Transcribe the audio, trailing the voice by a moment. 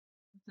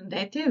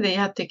Përshëndetje dhe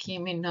ja tek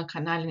jemi në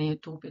kanalin e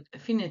YouTube-it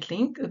Finit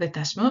Link dhe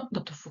tashmë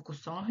do të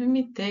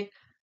fokusohemi tek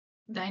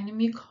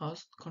Dynamic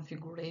Host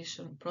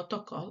Configuration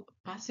Protocol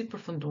pasi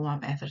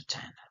përfunduam Ether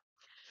Channel.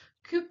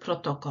 Ky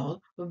protokoll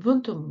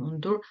bën të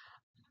mundur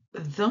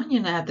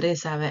dhënien e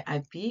adresave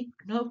IP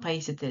në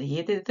pajisjet e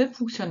rrjetit dhe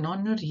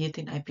funksionon në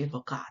rrjetin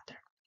IPv4.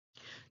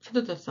 Që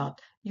do të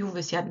thotë,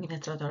 juve si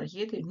administrator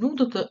rrjeti nuk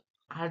do të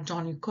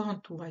harxhoni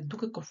kohën tuaj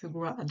duke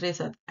konfiguruar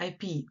adresat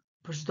IP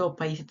për çdo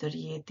pajisje të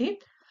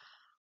rrjetit,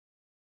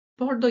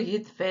 por do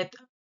jetë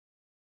vetë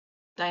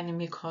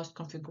Dynamic Host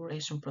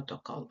Configuration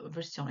Protocol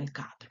versioni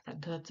 4, pra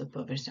DHCP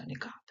versioni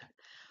 4.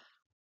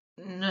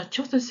 Në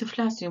qoftë se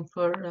flasim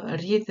për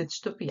rrjetet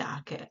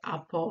shtëpiake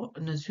apo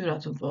në zyra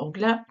të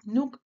vogla,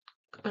 nuk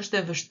është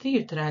e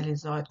vështirë të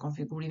realizohet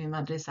konfigurimi me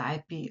adresa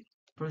IP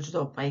për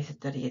çdo pajisje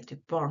të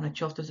rrjetit, por në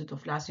qoftë se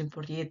do flasim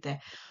për rrjete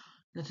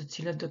në të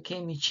cilët do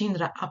kemi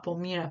qindra apo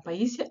mijëra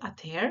pajisje,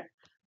 atëherë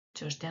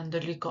çështja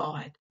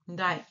ndërlikohet.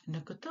 Ndaj,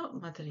 në këtë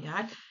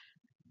material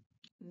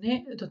ne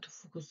do të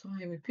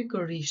fokusohemi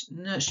pikërisht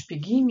në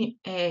shpjegimi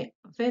e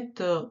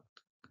vetë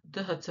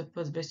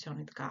DHCP-s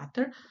versionit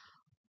 4,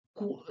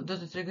 ku do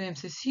të tregojmë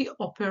se si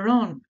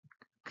operon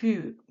ky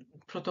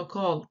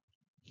protokoll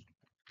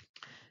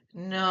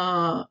në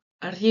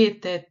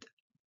rrjetet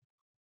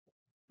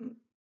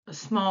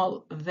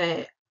small dhe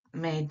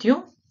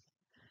medium,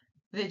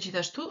 dhe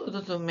gjithashtu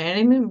do të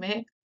merremi me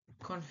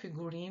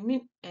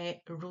konfigurimin e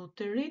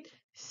routerit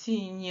si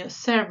një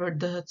server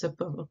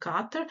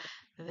DHCPv4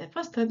 dhe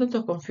pastaj do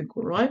të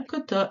konfigurojmë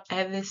këtë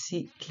edhe si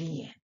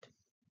klient.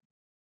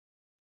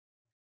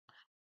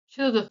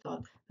 Që do të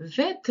thotë,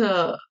 vetë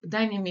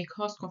Dynamic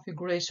Host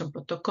Configuration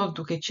Protocol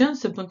duke qenë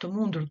se bën të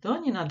mundur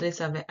dhënien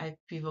adresave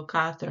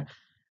IPv4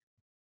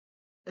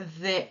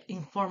 dhe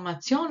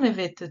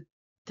informacioneve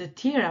të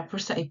tjera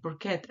përsa i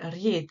përket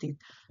rrjetit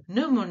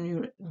në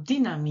mënyrë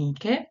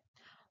dinamike,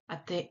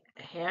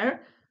 atëherë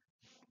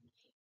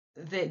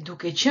dhe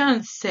duke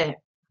qenë se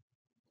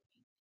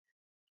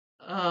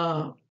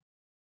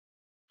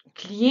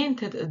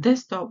klientet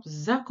desktop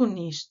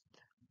zakonisht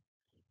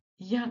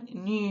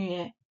janë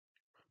nyje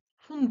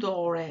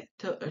fundore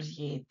të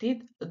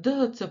rrjetit,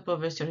 DHCP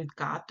versionit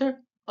 4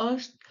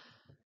 është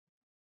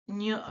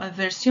një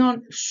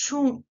version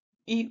shumë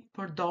i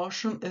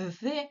përdorshëm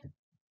dhe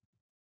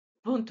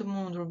bën të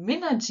mundur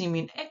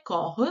menaxhimin e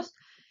kohës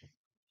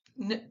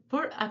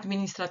për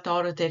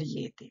administratorët e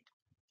rrjetit.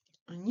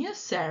 Një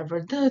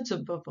server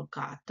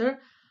DHCPv4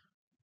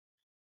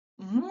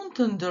 mund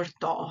të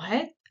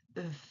ndërtohet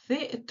dhe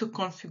të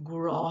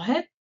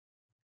konfigurohet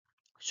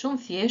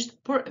shumë thjesht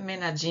për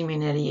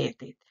menaxhimin e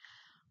rrjetit.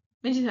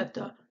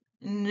 Megjithatë,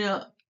 në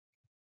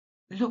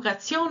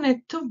lokacione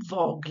të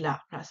vogla,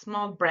 pra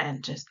small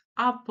branches,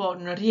 apo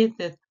në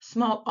rrjetet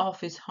small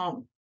office,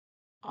 home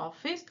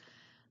office,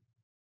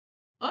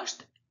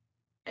 është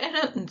e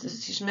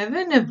rëndësishme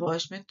dhe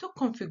nevojshme të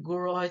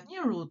konfigurohet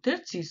një router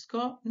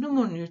Cisco në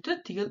mënyrë të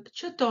tillë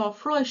që të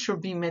ofrojë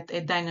shërbimet e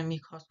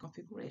Dynamic Host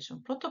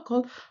Configuration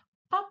Protocol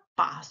pa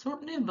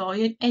pasur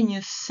nevojën e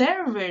një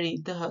serveri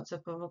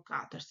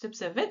DHCPv4,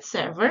 sepse vetë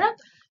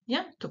serverat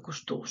janë të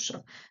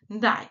kushtueshëm.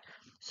 Ndaj,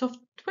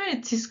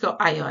 software Cisco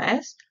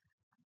iOS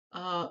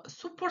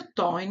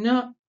suportojnë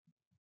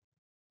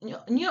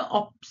një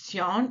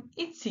opsion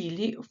i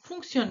cili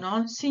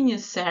funksionon si një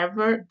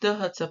server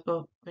DHCP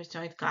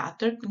versionit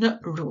 4 në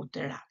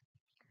routera.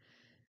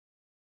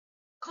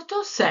 Këto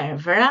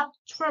servera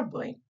çfarë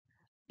bëjnë?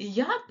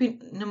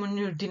 Japin në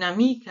mënyrë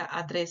dinamike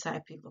adresa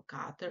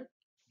IPv4,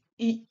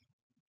 i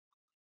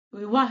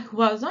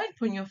huazojnë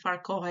për një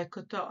farë kohe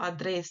këto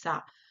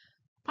adresa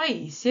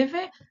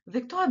pajisjeve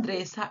dhe këto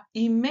adresa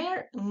i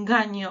merr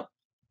nga një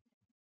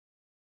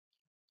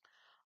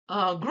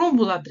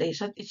grumbull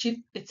adresat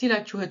e cila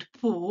quhet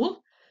pool,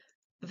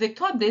 dhe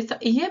këto adresa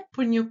i jep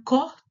për një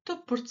kohë të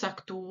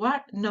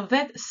përcaktuar në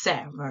vetë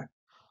server,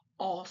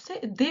 ose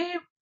deri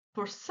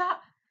përsa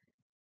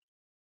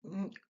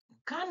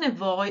ka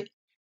nevojë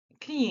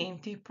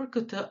klienti për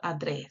këtë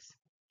adresë.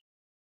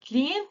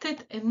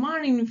 Klientet e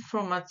marrin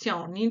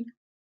informacionin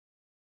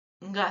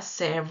nga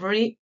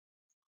serveri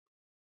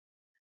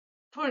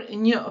për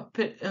një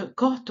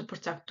kohë të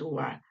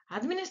përcaktuar.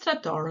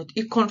 Administratorët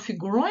i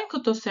konfigurojnë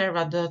këto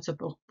servera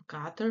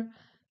DHCP4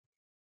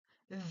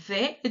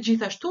 dhe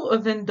gjithashtu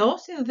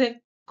vendosin dhe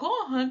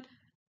kohën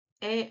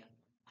e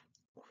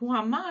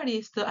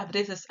huamarrjes të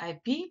adresës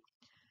IP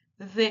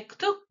dhe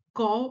këtë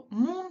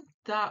kohë mund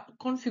ta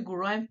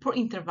konfigurojnë për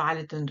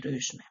intervale të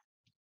ndryshme.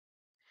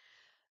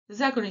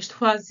 Zakonisht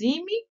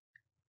huazimi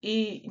i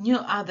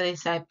një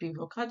adrese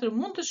IPv4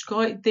 mund të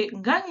shkojë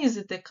nga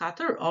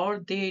 24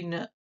 orë deri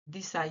në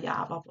disa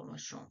javë apo më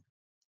shumë.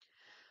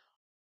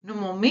 Në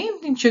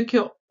momentin që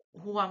kjo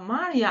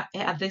huamarrja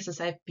e adresës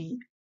IP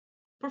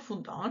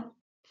përfundon,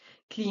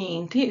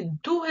 klienti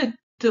duhet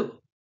të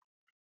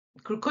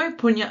kërkojë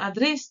për një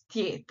adresë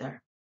tjetër.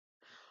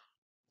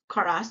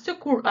 Ka raste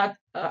kur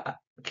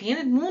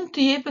klientit mund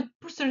të jepet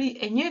përsëri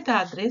e njëjta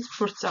adresë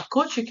për sa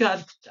kohë që kjo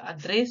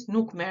adresë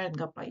nuk merret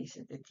nga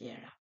pajisjet e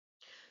tjera.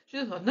 Që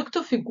do thotë, në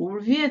këtë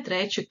figurë vjet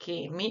re që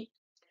kemi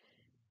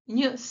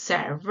një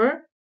server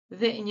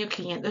dhe një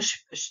klient.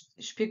 Është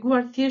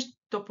shpjeguar thjesht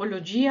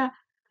topologjia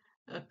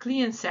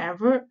client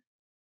server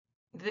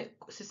dhe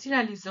se si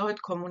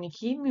realizohet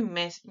komunikimi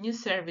mes një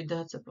serveri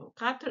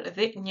DHCPv4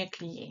 dhe një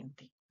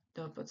klienti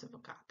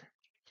DHCPv4.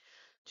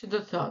 Që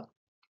do thot,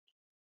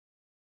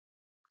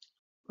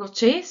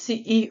 procesi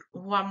I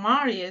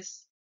huamarrjes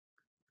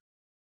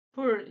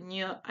për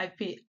një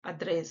IP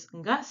adres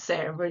nga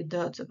serveri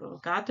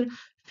DHCPv4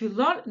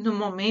 fillon në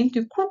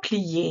momentin kur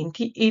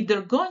klienti I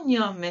dërgon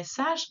një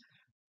mesazh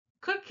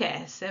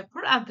kërkese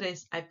për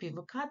adres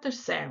IPv4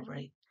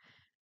 serverit.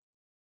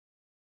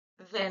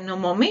 Dhe në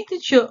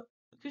momentin që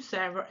ky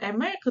server e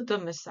merr këtë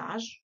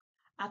mesazh,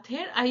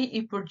 atëherë ai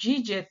I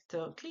përgjigjet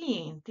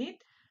klientit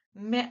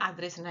me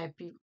adresën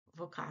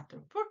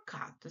IPv4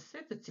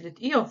 përkatëse, të cilët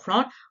I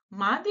ofron,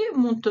 madje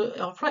mund të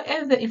ofroj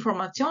edhe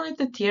informacione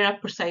të tjera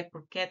për sa I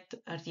përket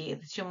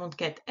rrjetit, që mund të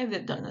ketë edhe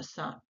DNS.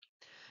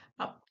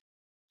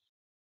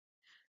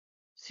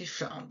 Si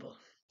shembull,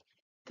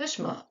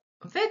 tashmë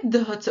vetë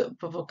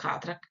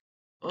DHCPv4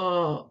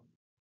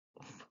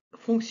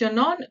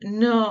 funksionon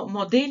në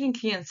modelin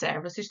client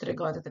server, si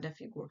tregohet atë në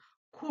figurë.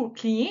 Kur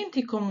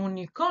klienti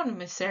komunikon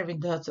me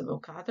serverin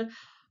DHCPv4,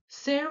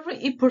 serveri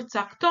I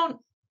përcakton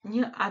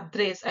një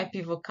adres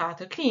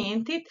IPv4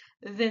 klientit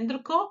dhe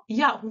ndërkohë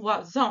ja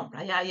huazon,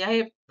 pra ja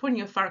e për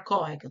një farë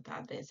kohe këtë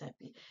adres IP.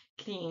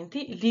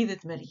 Klienti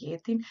lidhet me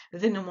rrjetin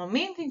dhe në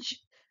momentin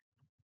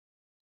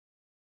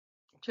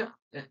që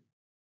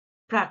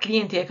pra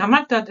klienti e ka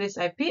marrë këtë adres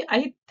IP,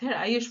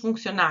 ai është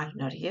funksional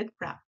në rrjet,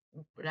 pra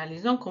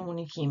realizon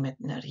komunikimet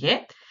në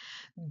rrjet,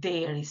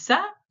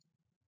 derisa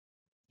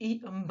I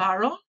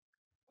mbaron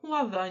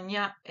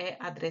huadhënia e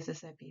adresës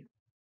IP.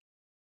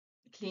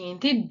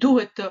 Klienti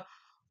duhet të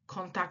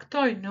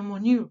kontaktojë në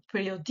mënyrë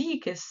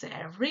periodike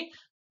serverin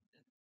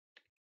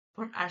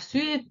për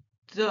arsye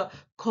të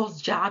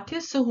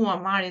kohëzgjatjes së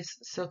huamarrjes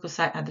së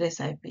kësaj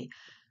adrese IP.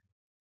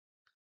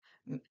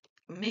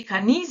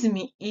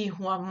 Mekanizmi I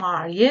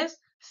huamarrjes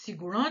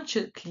siguron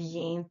që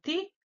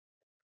klienti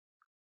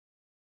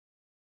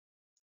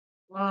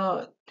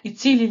I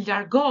cili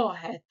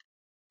largohet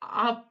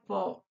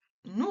apo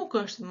nuk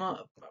është më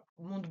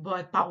mund të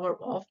bëhet power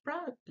off,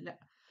 pra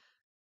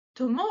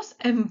të mos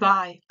e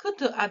mbaj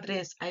këtë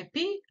adres IP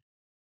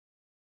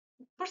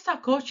për sa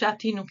kohë që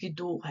atij nuk I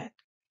duhet.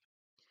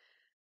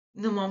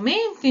 Në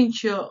momentin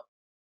që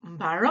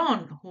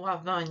mbaron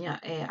huadhënia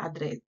e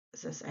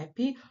adresës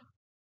IP,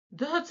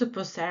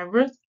 DHCP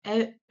servers e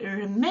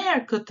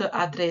merr këtë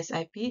adres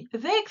IP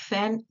dhe e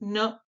kthen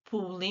në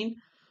poolin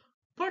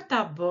për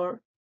ta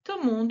bërë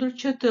të mundur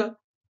që të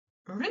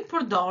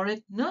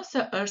ripërdoret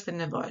nëse është e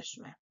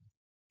nevojshme.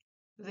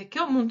 Dhe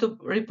kjo mund të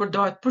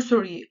ripërdoret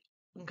përsëri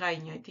nga I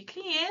njëjti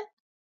klient,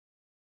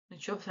 në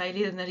qoftë ai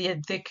lidhet në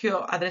rrjet dhe kjo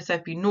adresa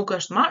IP nuk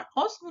është marrë,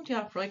 ose mund t'i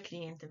ofroj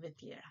klientëve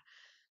tjera.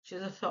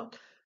 Që do thot,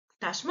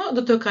 tashmë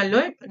do të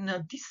kalojmë në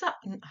disa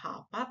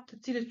hapat,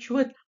 të cilët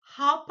quhet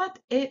hapat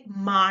e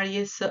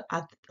marrjes së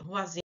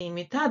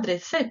huazimit të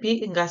adresës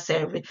IP nga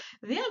serveri.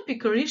 Dhe janë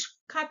pikërisht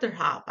 4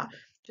 hapa.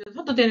 Që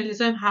do të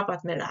analizojmë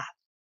hapat me radhë.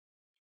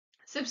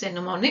 Sepse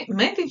në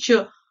momentin që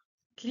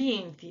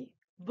klienti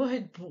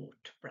bëhet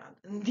boot, pra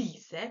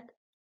ndiset,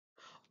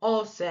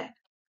 ose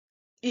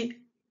I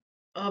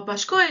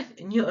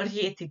bashkohet një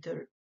rrjeti të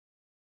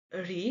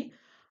ri,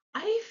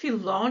 ai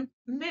fillon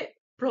me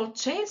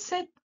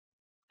proceset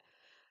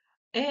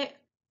e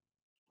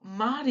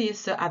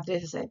marrjes së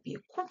adresës IP.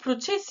 Kur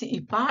procesi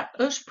I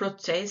parë është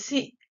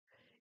procesi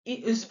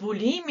I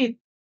zbulimit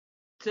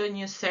të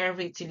një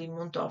serveri I cili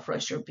mund të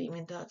ofrojë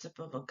shërbimin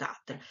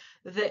DHCPv4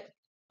 dhe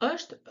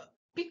është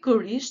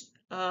pikërisht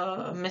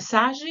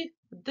mesazhi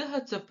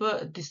DHCP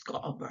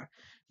discover.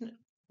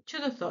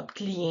 Që do thot,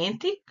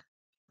 klienti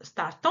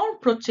starton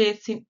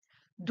procesin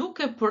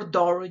duke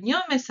përdorur një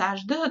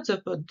mesazh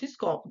DHCP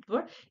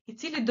discover I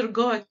cili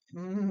dërgohet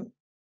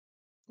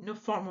në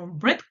formën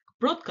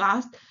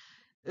broadcast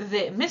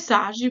dhe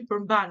mesazhi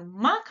përmban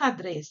MAC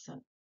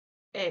adresën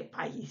e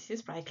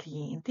pajisjes, pra e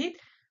klientit,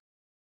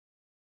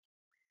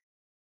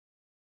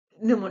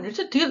 në mënyrë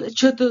të tillë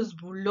që të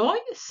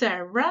zbulojë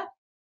servera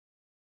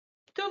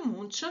të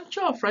mundshëm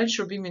që ofrojnë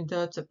shërbimin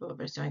DHCP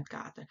versionit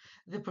 4.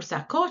 Dhe për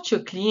sa kohë që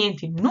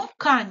klienti nuk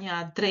ka një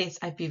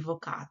adresë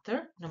IPv4,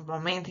 në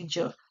momentin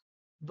që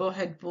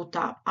bëhet boot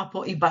up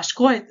apo I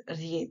bashkohet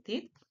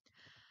rrjetit,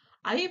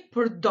 ai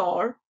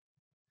përdor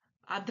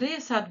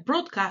adresat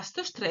broadcast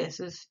të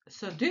shtresës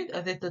së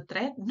dytë dhe të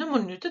tretë në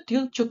mënyrë të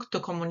tillë që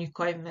të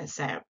komunikojë me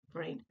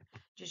serverin.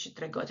 Që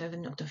tregohet edhe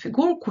në këtë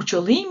figurë, ku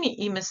qëllimi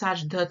I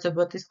mesazhit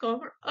DHCP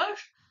discover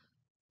është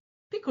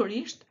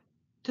pikërisht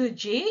të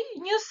gjej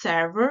një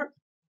server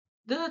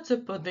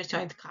DHCP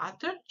versionit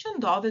 4 që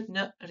ndodhet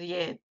në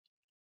rrjet.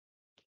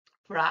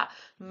 Pra,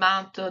 me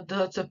anë të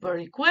DHCP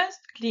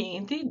request,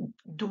 klienti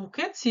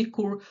duket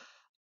sikur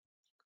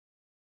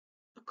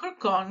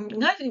kërkon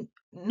nga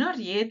në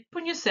rrjet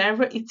për një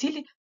server I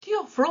cili t'i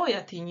ofrojë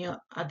atij një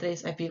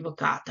adresë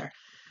IPv4.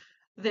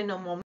 Dhe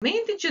në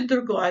momentin që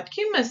dërgohet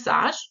ky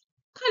mesazh,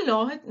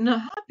 kalohet në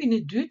hapin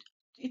e dytë,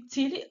 I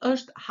cili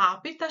është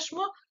hapi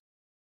tashmë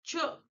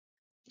që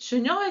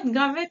shënohet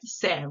nga vetë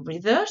serveri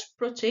dhe është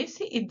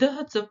procesi i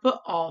DHCP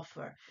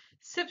offer.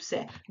 Sepse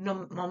në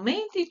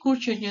momenti kur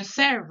që një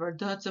server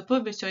DHCP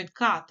version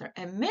 4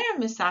 e merr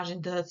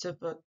mesazhin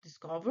DHCP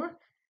discover,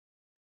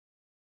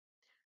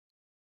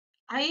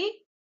 ai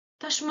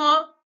tashmë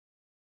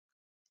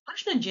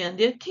është në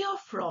gjendje t'i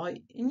ofroj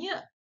një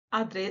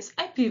adresë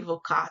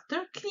IPv4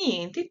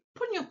 klientit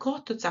për një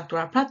kohë të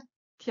caktuar, pra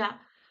t'ja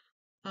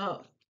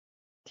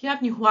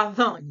jap një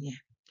huadhënie.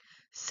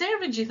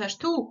 Serveri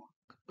gjithashtu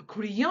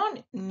krijon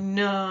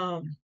në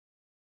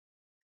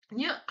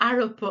një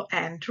ARP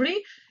entry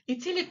i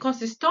cili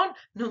konsiston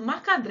në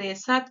MAC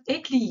adresat e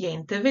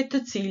klientëve të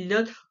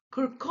cilët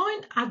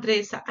kërkojnë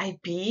adresa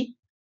IP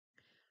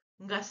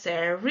nga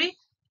serveri,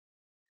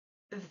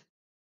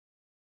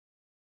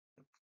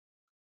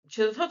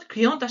 që do thotë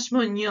krijon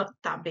tashmë një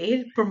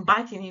tabelë për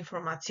mbajtjen e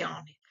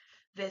informacionit.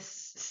 Dhe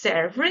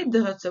serveri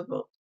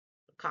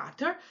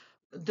DHCP4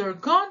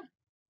 dërgon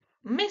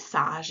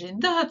mesazhin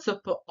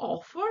DHCP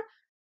offer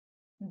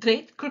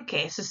drejt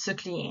kërkesës së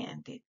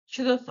klientit.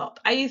 Që do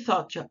thotë, ai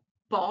thotë që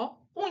po,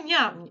 unë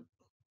jam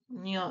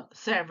një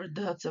server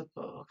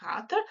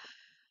DHCP4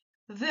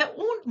 dhe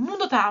unë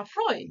mund të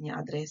afroj një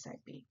adresë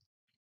IP.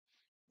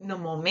 Në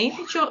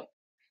momentin që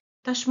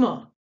tashmë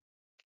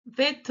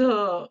vetë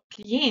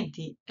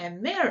klienti e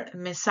merr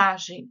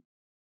mesazhin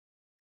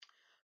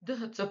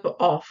DHCP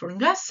offer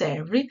nga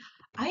serveri,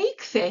 ai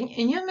kthen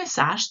një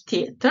mesazh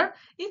tjetër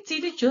i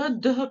cili quhet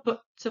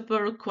DHCP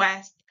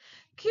request.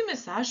 Ky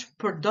mesazh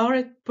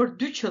përdoret për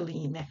dy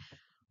qëllime.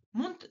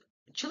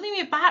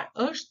 Qëllimi i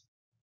parë është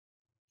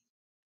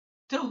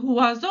të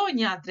huazojë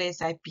një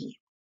adresë IP.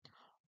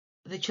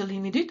 Dhe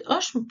qëllimi i dytë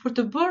është për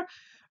të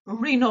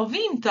bërë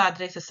rinovim të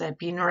adresës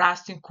IP në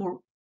rastin kur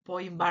po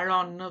i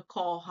mbaron në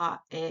koha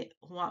e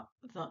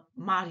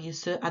marrjes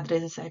së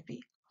adresës IP.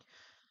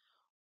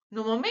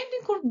 Në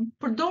momentin kur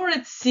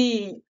përdoret si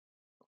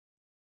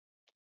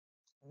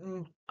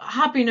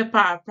hapin e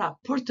parë, pra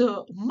për të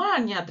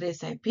marrë një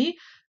adresë IP,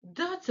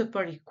 DHCP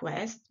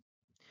request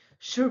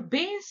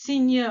shërben si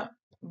një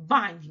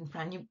binding,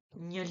 pra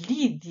një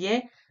lidhje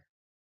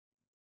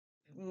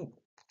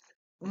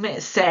me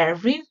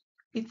serverin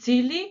i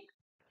cili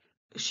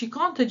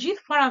shikon të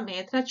gjithë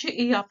parametrat që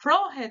i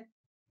afrohet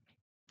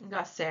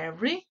nga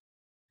serveri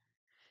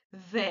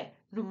dhe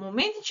në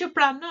momentin që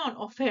pranon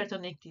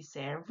ofertën e këtij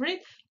serveri,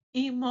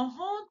 i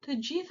mohon të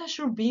gjitha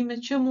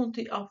shërbimet që mund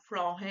t'i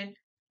ofrohen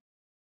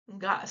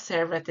nga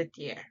serveret e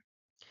tjerë.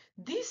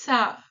 Disa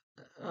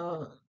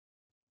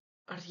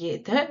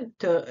rrjete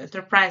të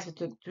enterprise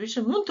të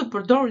ndryshëm mund të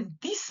përdorin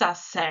disa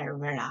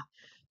servera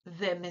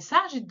dhe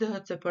mesazhi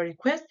DHCP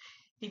request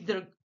i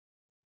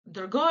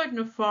dërgohet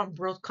në formë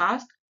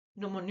broadcast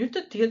në mënyrë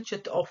të tillë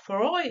që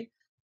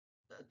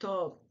të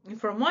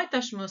informoj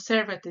tashmë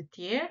serveret e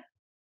tjerë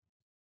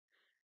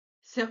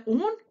se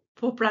unë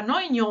po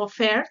pranoj një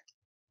ofertë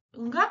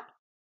nga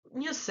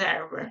një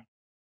server.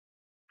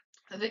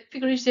 Dhe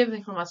pikërisht jep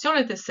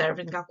informacionet e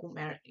serverit nga ku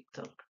merr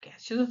këtë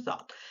kërkesë. Që do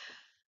thotë,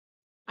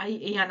 ai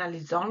i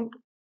analizon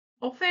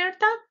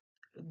ofertat,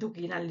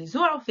 duke i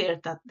analizuar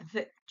ofertat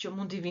dhe që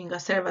mund t'i vinë nga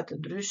servera të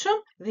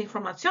ndryshëm dhe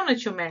informacionet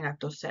që merr nga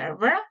këto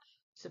servera,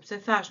 sepse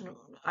thash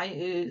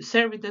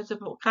serveri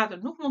DHCP4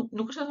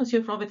 nuk është vetëm që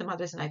ofron vetëm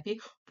adresën IP,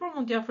 por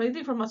mund t'i ofrojë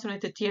edhe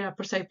informacionet e tjera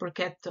për sa i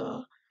përket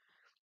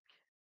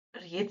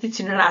rrjetit,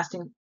 si në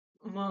rastin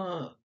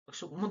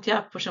mund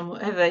t'jap për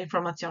shembull edhe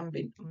informacion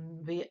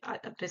mbi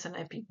adresën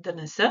IP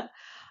DNS.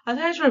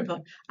 Atëherë çfarë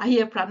bën? Ai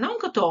e pranon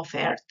këtë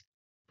ofertë,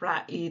 pra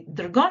i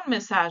dërgon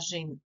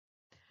mesazhin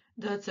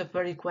DHCP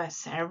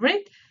request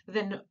serverit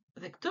dhe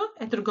këtë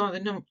e dërgon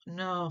dhe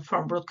në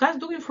formë broadcast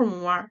duke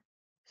informuar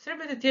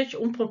serveret e tjerë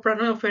që unë po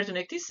pranoj ofertën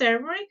e këtij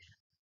serveri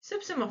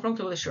sepse më ofron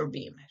këto lloj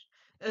shërbimesh.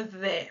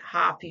 Dhe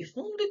hapi i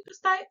fundit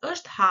pastaj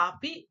është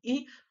hapi i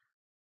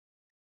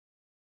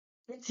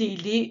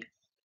cili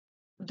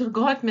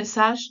dërgohet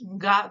mesazh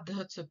nga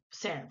DHCP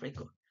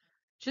serveri.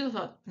 Që do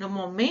thotë, në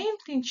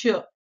momentin që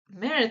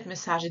merret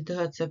mesazhi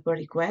DHCP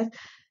request,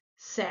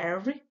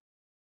 serveri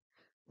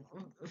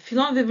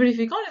fillon dhe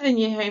verifikon edhe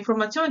një herë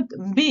informacionet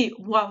mbi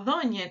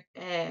huadhënien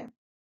e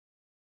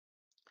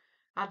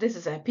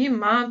adresës IP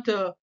me anë të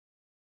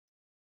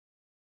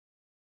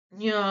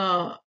një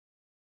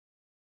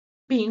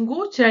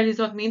pingu që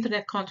realizohet me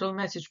Internet Control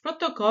Message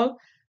Protocol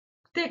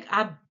tek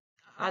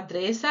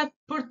adresat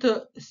për të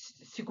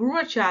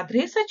siguruar që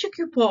adresa që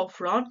ky po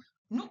ofron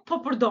nuk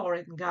po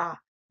përdoret nga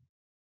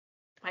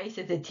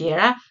pajisjet e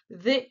tjera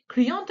dhe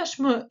krijon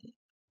tashmë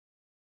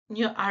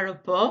një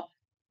ARP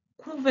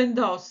ku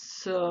vendos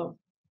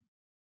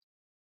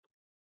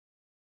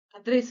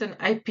adresën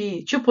IP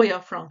që po i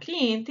ofron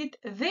klientit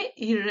dhe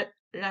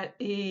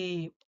i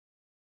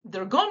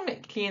dërgon me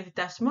klientit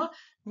tashmë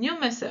një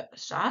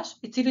mesazh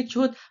i cili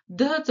quhet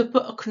DHCP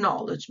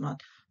acknowledgement.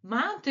 Me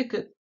anë të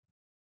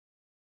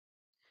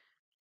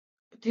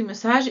këtij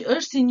mesazhi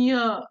është si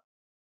një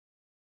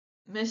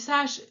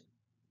mesazh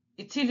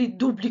i cili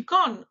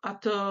duplikon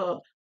atë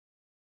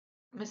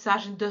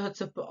mesazhin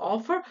DHCP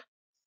offer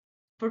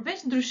përveç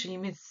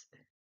ndryshimit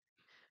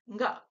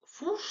nga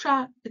fusha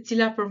e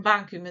cila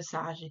përmban ky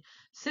mesazhi,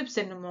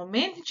 sepse në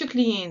momentin që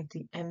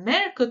klienti e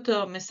merr këtë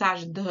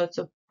mesazh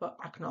DHCP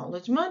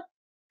acknowledgement,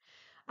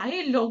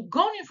 ai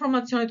logon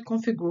informacionet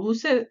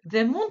konfiguruese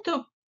dhe mund të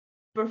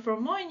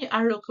përformojë një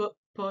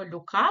ARKP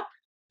lookup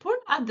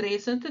për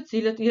adresën të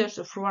cilët i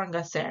është ofruar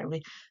nga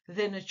serveri.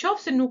 Dhe në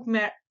qoftë se nuk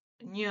merr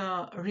një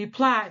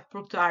reply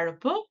për këtë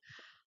ARP,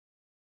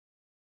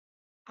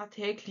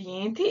 atëherë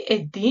klienti e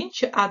din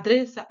që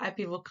adresa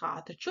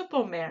IPv4 që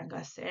po merr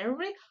nga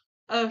serveri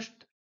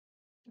është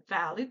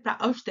valid, pra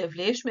është e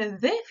vlefshme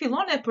dhe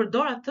fillon e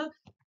përdor atë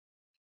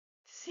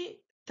si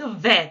të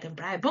vetën,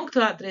 pra e bën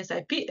këtë adresë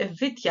IP e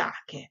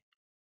vetjake.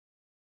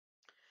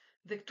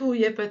 Dhe këtu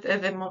jepet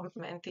edhe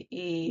momenti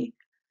i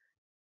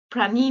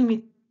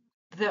pranimit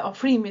dhe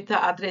ofrimit të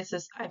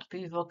adresës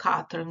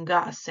IPv4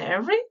 nga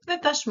serveri dhe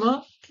tashmë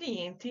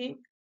klienti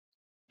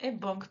e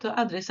bën këtë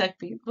adresë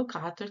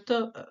IPv4 të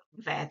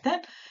veten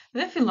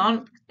dhe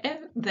fillon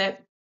edhe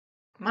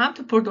me anë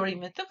të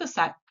përdorimit të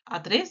kësaj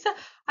adrese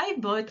ai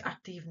bëhet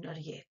aktiv në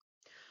rrjet.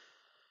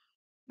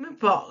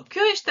 Po,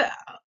 kjo ishte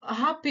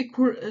hapi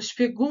kur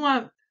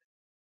shpjeguam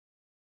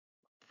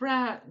pra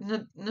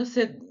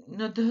nëse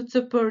në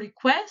DHCP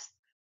request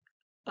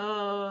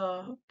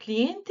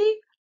klienti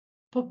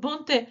po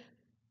bënte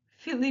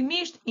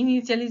fillimisht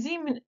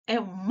inicializimin e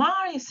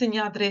marrjes së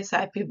një adrese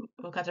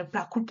IPv4,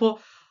 pra kur po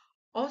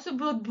ose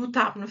bëhet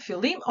boot-up në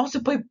fillim, ose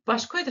po i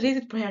bashkohet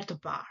rrjetit për herë të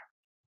parë.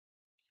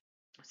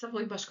 Sa po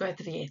i bashkohet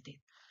rrjetit.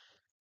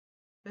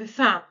 Dhe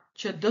tham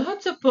që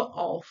DHCP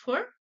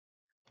offer,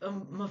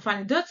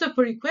 DHCP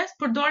request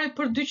përdoret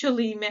për dy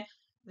qëllime,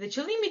 dhe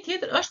qëllimi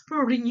tjetër është për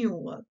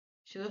renewal,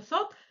 që do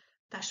thot,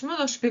 tashmë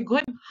do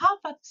shpjegojmë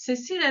hapat se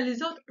si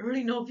realizohet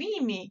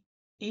rinovimi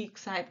i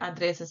kësaj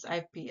adresës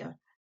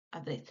IPv4,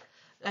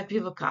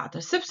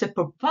 sepse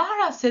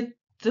përpara se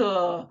të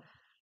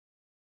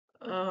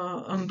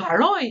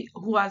mbaroj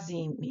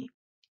huazimi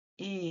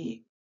i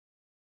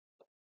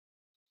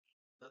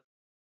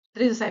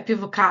adresës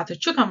IPv4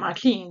 që ka marrë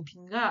klienti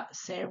nga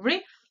serveri,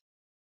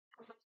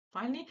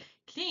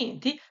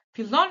 klienti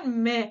fillon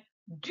me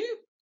dy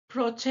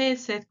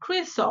proceset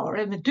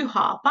kryesore, me dy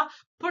hapa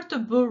për të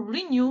bërë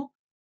renew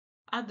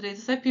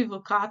adresës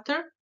IPv4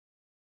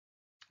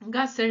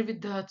 nga serveri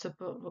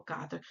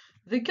DHCPv4.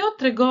 Dhe kjo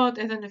tregohet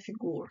edhe në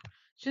figurë,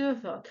 që do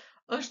thot,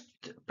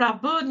 është pra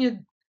bëhet një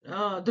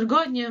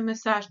dërgohet një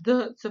mesazh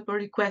DHCP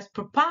request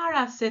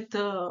përpara se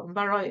të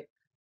mbaroj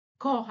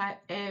koha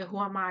e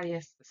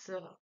huamarrjes së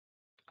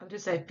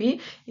adresës IP,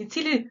 i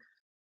cili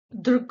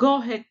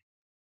dërgohet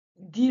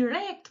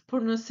direkt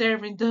për në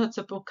serverin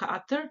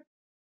DHCP4,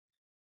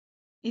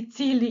 i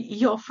cili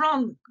i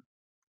ofron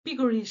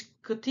pikërisht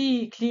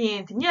këtij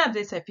klienti një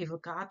adresë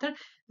IPv4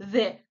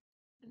 dhe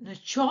në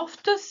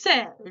qoftë se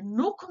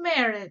nuk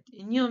merret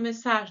një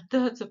mesazh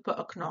DHCP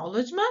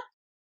acknowledgement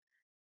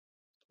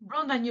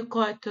brenda një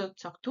kohe të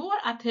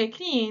caktuar, atëherë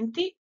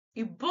klienti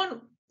i bën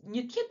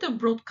një tjetër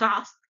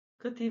broadcast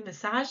këtij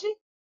mesazhi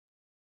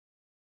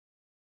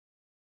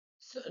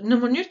në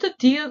mënyrë të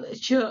tillë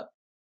që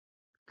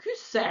ky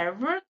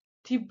server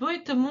t'i bëj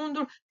të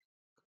mundur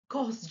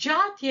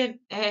kohëzgjatjen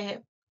e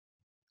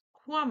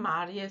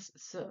huamarrjes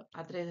së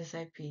adresës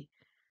IP.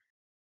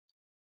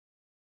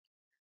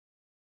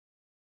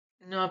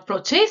 Në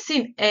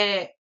procesin e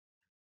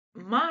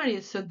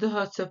marrjes së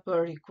DHCP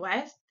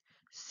request,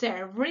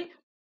 serveri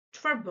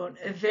çfarë bën?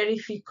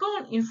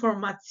 Verifikon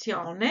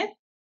informacionet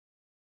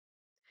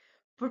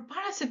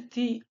përpara se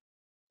ti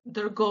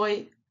dërgoj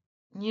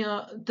një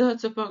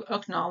DHCP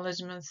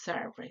acknowledgement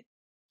serverit.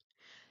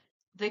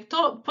 Dhe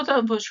këto, po të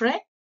bësh re,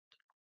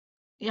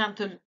 janë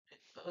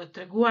të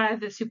treguar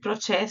edhe si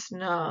proces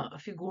në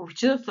figurë,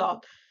 që do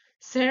thot,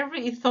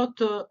 serveri i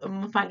thot,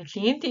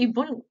 klienti i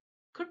bën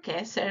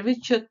kërkesë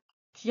serverit që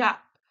t'ja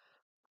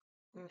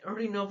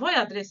rinovoj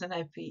adresën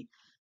IP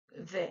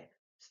dhe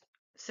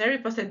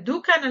serveri pastaj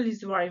duke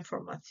analizuar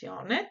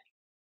informacionet,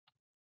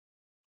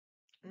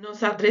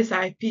 nëse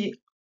adresa IP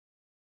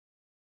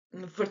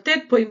në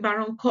vërtet po i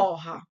mbaron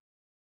koha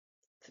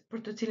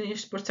për të cilin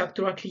ishte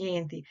përcaktuar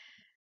klienti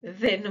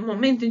dhe në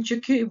momentin që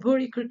ky i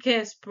bëri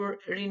kërkesë për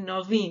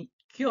rinovim,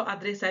 kjo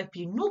adresa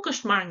IP nuk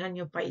është marrë nga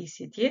një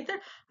pajisje tjetër,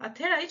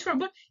 atëherë ai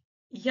çfarë bën?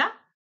 Ja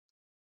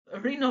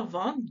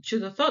rinovon,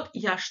 që do thot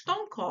ja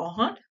shton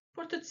kohën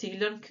për të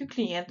cilën ky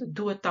klient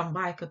duhet ta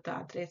mbajë këtë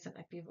adresën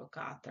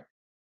IPv4.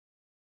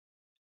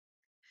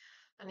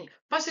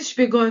 Pasi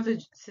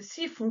shpjegohet se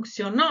si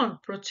funksionon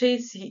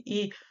procesi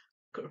i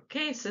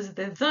kërkesës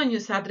dhe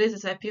dhënjes së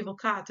adresës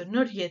IPv4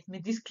 në rrjet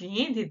midis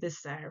klientit dhe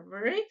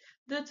serverit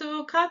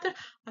DHCPv4,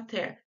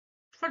 atëherë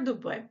çfarë do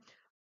bëjmë?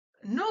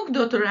 Nuk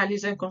do të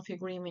realizojmë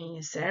konfigurimin e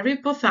një serveri,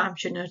 po tham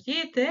që në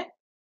rrjete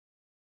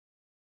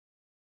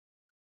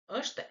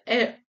është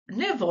e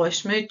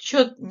nevojshme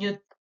që një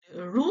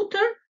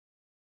router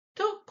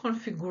të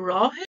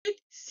konfigurohet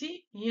si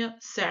një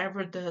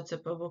server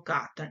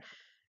DHCPv4.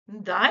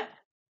 Ndaj,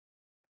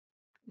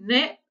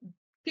 ne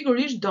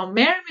pikërisht do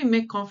merremi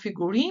me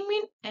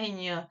konfigurimin e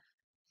një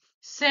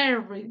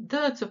serveri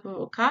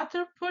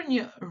DHCPv4 për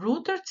një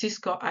router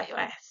Cisco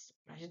iOS.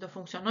 pra që do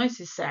funksionoj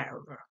si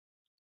server.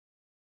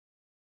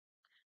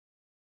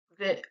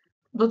 Dhe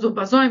do të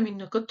bazohemi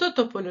në këtë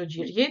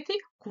topologji rjeti,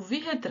 ku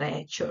vihet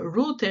re që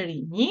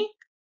routeri 1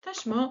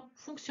 tashmë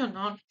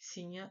funksionon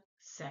si një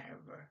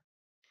server.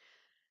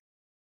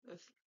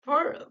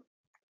 Por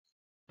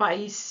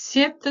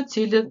pajisjet të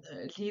cilët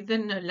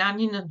lidhen në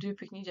LAN-in në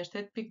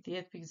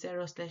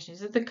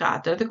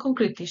 2.168.10.0/24 dhe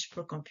konkretisht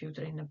për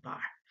kompjuterin e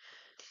parë.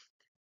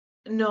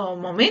 Në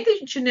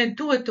momentin që ne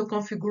duhet të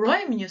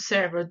konfigurojmë një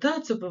server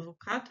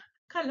DHCPv4,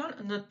 kalon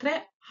në 3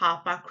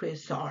 hapa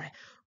kryesore,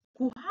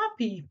 ku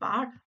hapi i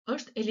parë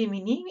është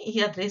eliminimi i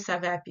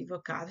adresave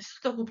IPv4. Si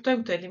të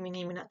kuptojmë këtë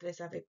eliminimin e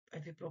adresave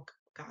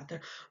IPv4?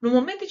 Në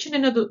momentin që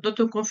ne do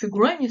të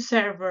konfigurojmë një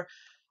server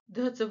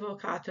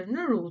DHCPv4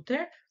 në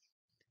router,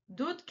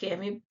 duhet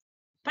kemi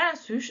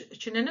parasysh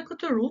që ne në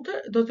këtë router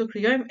do të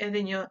krijojmë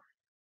edhe një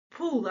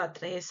pool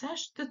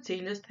adresash, të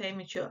cilës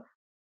themi që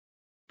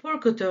për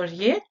këtë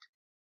rjet,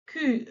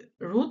 ky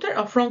router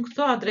ofron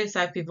këto adresa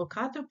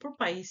IPv4 për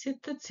pajisjet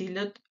të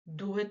cilët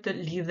duhet të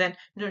lidhen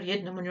në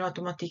rjet në mënyrë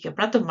automatike,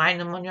 pra të marrin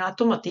në mënyrë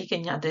automatike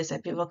një adresë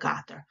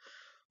IPv4.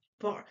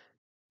 Por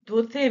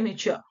duhet themi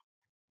që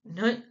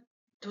duhet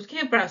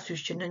kemi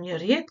parasysh që në një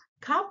rjet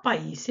ka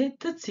pajisje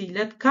të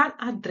cilët kanë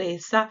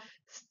adresa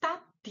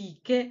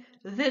statike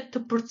dhe të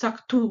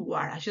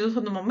përcaktuara, që do të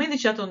thotë në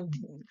momentin që ato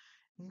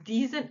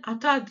ndizen,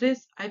 ato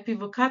adresë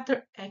IPv4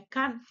 e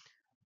kanë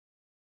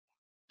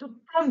të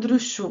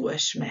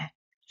pandryshueshme,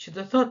 që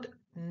do thotë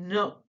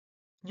në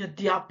një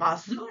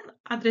diapazon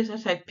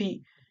adresash IP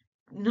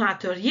në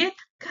atë rjet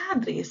ka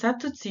adresa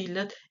të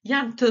cilët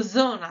janë të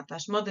zëna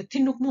tashmë dhe ti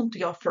nuk mund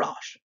t'i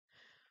ofrosh.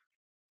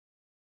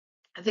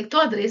 Dhe këto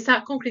adresa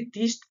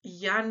konkretisht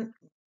janë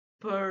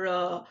për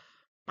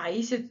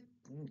pajisjet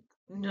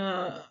në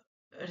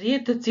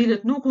rjet të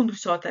cilët nuk u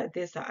ndryshohet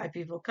adresa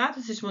IPv4,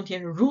 siç mund të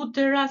jenë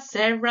routera,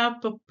 servera,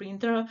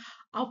 printera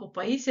apo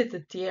pajisje të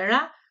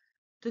tjera,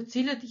 të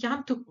cilët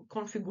janë të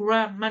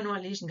konfiguruar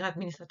manualisht nga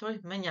administratori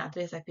me një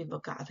adresë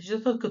IPv4. Që do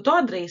thotë këto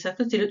adresa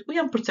të cilët u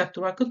janë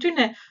përcaktuar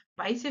këtyre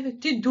pajisjeve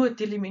ti duhet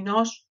të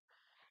eliminosh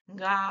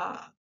nga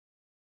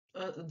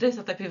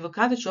adresat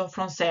IPv4 që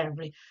ofron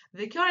serveri.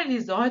 Dhe kjo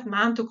realizohet me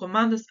anë të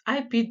komandës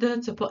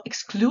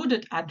IP-sde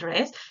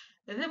address,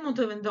 dhe mund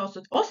të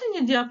vendoset ose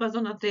një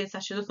diapazon adresa,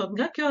 që do thotë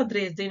nga kjo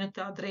adresë deri në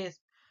këtë adresë,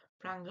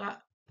 pra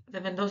dhe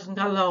vendoset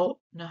nga low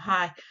në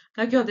high,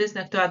 nga kjo adresë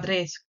në këtë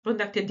adresë,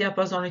 brenda këtij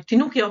diapazoni ti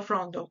nuk i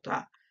ofron dot këta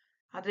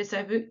adresa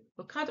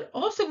IPv4,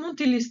 ose mund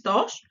t'i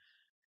listosh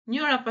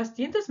njëra pas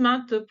tjetrës me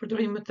anë të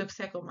përdorimit të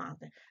kësaj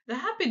komande. Dhe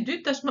hapi i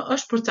dytë tashmë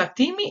është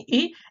përcaktimi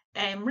i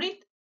emrit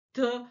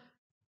të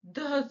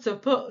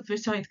DHCP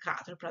versionit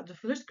 4. Pra do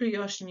fillosh të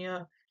krijosh një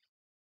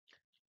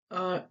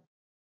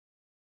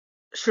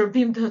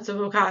shërbim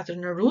DHCP4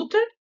 në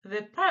router dhe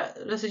para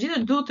së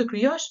gjithë duhet të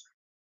krijosh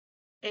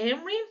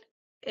emrin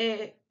e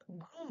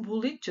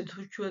grumbullit që do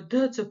quhet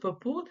DHCP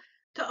pool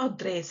të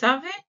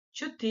adresave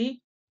që ti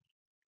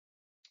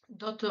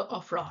do të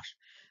ofrosh.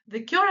 Dhe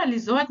kjo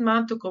realizohet me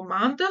anë të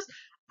komandës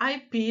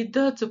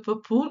IP-DHCP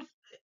pool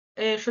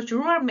e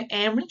shoqëruar me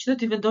emrin që do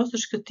t'i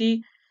vendosësh këtij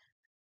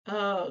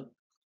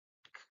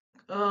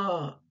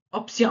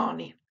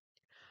opsioni.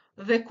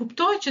 Dhe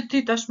kuptoj që ti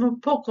tashmë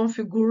po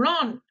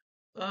konfiguron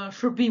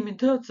shërbimin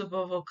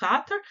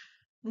DHCPv4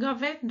 nga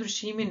vetë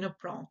ndryshimi në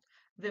prompt.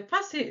 Dhe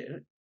pasi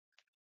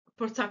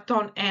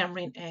përcakton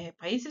emrin e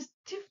pajisjes,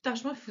 ti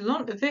tashmë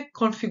fillon dhe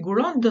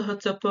konfiguron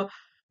DHCP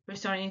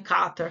versionin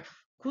 4,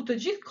 ku të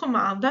gjithë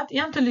komandat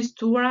janë të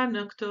listuara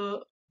në këtë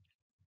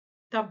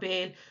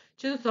tabelë,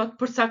 që do thotë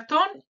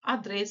përcakton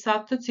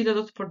adresat të cilat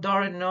do të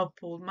përdoren në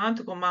pool me anë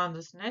të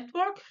komandës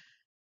network,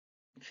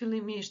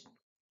 fillimisht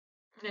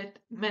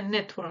me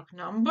network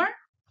number,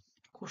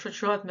 ku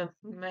shoqërohet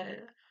me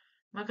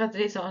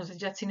adresa ose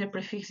gjatësinë e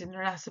prefiksit në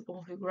rast se po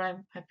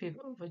konfigurojmë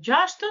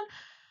IPv6-ën,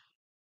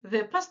 dhe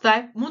pastaj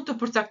mund të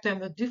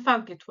përcaktojmë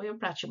default gateway,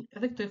 pra që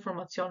edhe këtë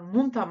informacion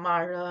mund ta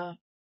marr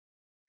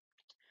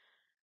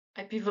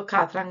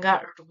IPv4 nga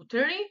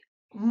routeri,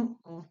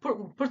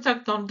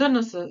 përcakton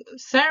DNS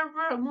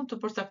server, mund të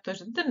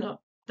përcaktosh DNS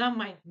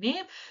domain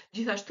name,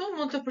 gjithashtu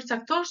mund të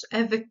përcaktosh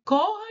edhe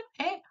kohën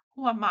e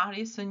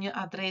huamarrjes së një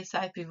adrese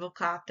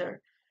IPv4.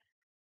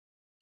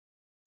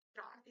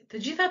 Të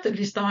gjitha të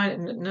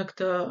listohen në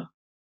këtë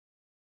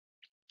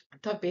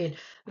tabelë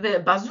dhe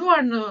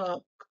bazuar në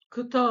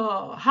këto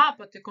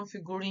hapët e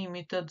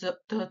konfigurimit të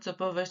DHCP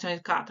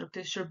versionit 4,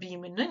 këtë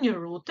shërbimi në një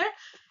router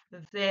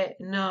dhe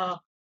në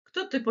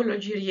këtë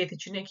tipologji rjeti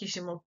që ne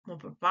kishim më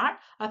përpara,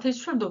 atëherë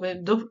çfarë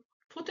do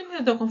futemi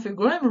dhe do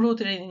konfigurojmë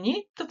routerin 1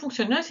 të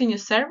funksionojë si një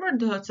server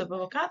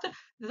DHCPv4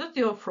 dhe do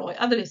t'i ofrojë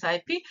adresa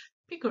IP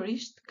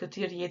pikërisht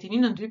këtij rjeti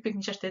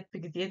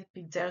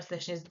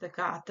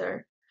 192.168.10/24.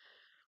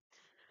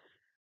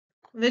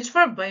 Dhe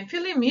çfarë bëjmë?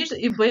 Fillimisht i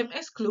bëjmë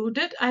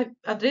excluded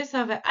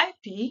adresave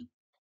IP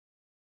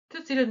të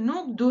cilët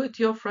nuk duhet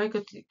t'i ofroj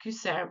ky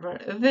server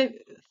dhe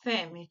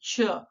themi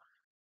që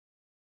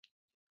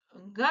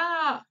nga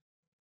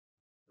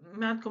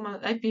me atë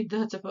komandë IP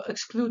DHCP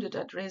excluded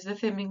address dhe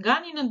themi nga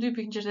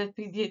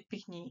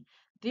 192.168.10.1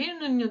 deri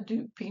në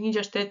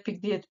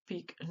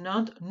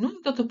 1.2.168.10.9 nuk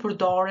do të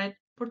përdoret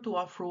për të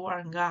ofruar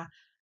nga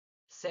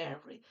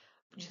serveri.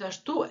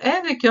 Gjithashtu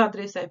edhe kjo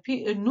adresë IP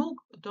nuk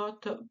do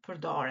të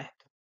përdoret.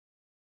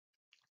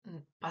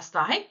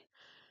 Pastaj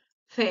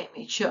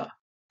themi që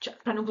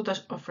pra nuk do të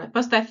ofrohet.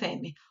 Pastaj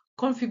themi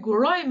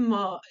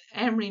konfigurojmë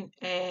emrin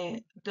e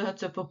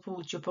DHCP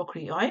që po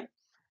krijojmë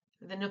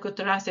dhe në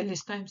këtë rast e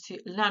listojmë si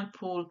LAN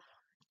pool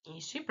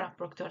ishi, pra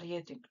për këtë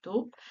rjetin këtu,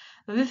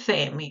 dhe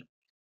themi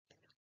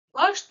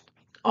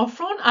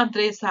ofron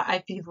adresa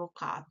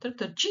IPv4,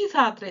 të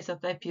gjitha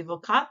adresat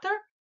IPv4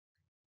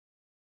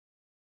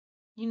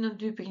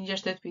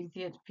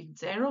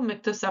 192.168.10.0 me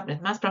këtë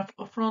subnet mask, pra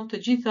ofron të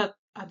gjitha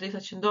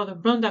adresat që ndodhen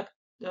brenda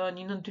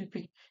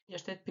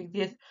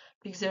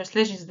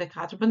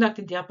 192.168.10.0/24 brenda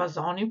këtij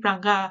diapazoni, pra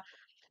nga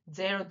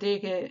 0 deri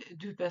ke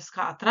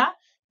 254,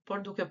 por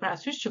duke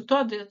parasysh që këto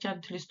adresat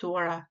janë të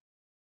listuara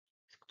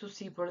këtu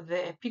sipër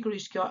dhe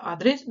pikërisht kjo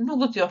adresë nuk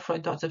do t'i ofroj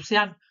dot sepse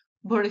janë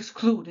bërë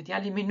excluded,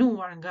 janë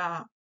eliminuar nga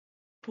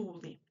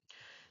pooli.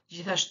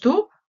 Gjithashtu,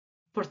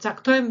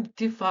 përcaktojmë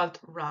default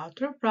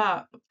router, pra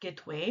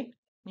gateway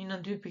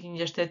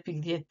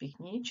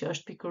 192.168.10.1 që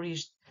është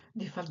pikërisht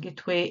default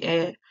gateway e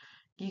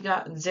giga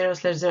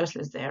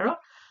 0/0/0.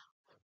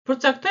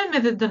 Përcaktojmë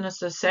edhe DNS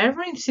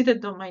serverin si dhe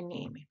domain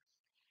name.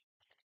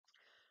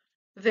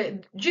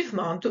 Dhe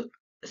gjithmonë,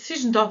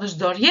 siç ndodh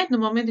çdo rjet, në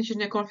momentin që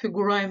ne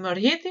konfigurojmë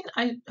rjetin,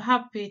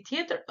 hapi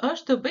tjetër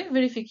është të bëjmë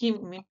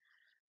verifikimin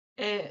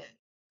e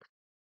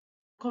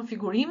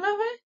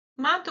konfigurimeve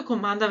me anë të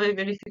komandave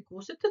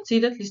verifikuese, të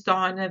cilët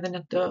listohen edhe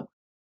në këtë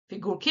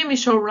figurë. Kemi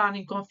show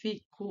running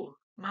config ku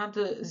me anë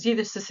të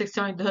zgjedhjes së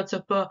seksionit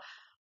DHCP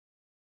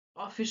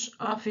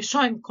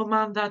afishojmë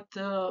komandat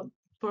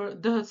për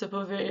DHCP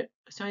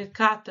versionit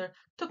 4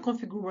 të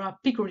konfiguruara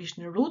pikërisht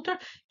në router.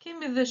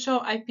 Kemi dhe show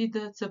IP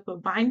DHCP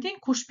binding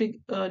ku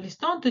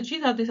liston të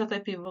gjitha adresat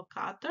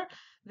IPv4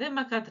 dhe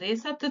MAC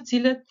adresat të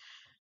cilët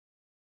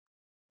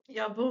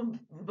ja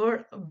bër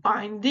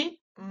binding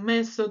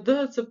mes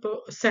DHCP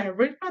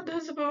serverit, pra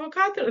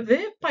DHCPv4 dhe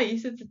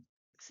pajisjet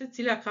se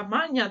cila ka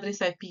marrë një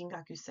adresë IP nga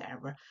ky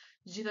server.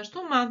 Gjithashtu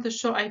me anë të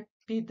show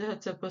IP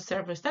DHCP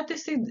server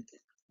statistik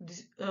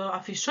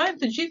afishojmë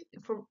të gjithë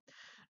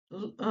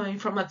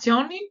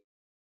informacionin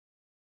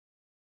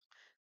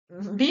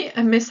mbi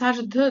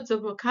mesazhet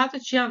DHCP4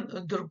 që janë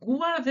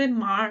dërguar dhe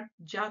marrë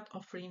gjatë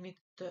ofrimit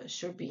të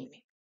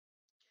shërbimit.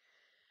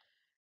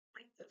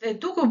 Dhe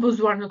duke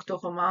bazuar në këto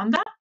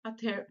komanda,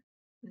 atëherë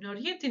në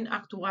rjetin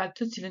aktual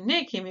të cilën ne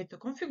kemi të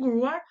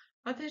konfiguruar,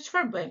 atëherë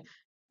çfarë bëjmë?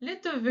 Le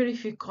të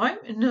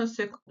verifikojmë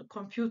nëse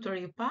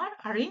kompjuteri i parë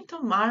arrin të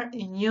marrë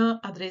një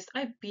adresë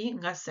IP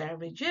nga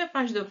serveri. Gjë e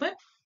parë që do bëjmë,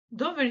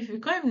 do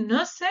verifikojmë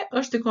nëse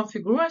është i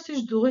konfiguruar siç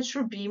duhet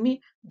shërbimi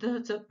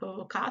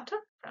DHCPv4,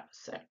 pra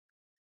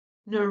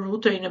në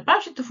routerin e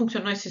parë që të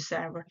funksionojë si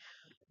server.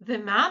 Dhe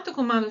me anë të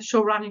komandës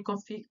show running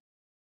config,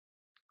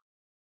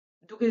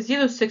 duke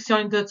zgjedhur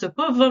seksionin DHCP,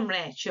 vëmë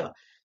re që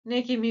ne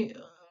kemi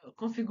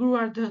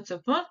konfiguruar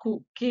DHCP ku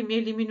kemi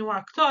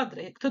eliminuar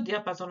këtë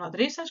diapazon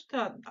adresash,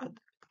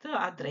 këtë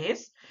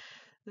adresë,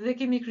 dhe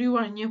kemi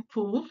krijuar një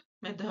pool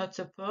me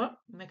DHCP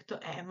me këtë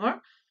emër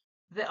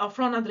dhe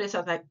ofron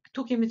adresat IP.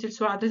 Këtu kemi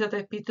cilësuar adresat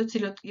IP të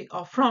cilët i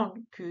ofron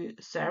ky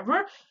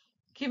server.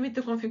 Kemi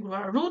të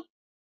konfiguruar root,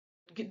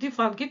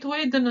 default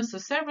gateway, DNS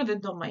server dhe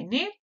domain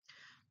name.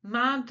 Me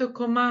anë të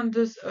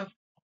komandës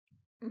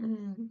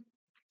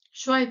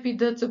show IP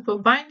DHCP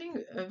binding,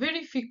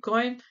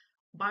 verifikojmë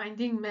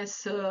binding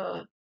mes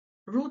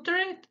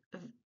routerit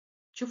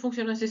që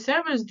funksionon si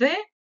servers dhe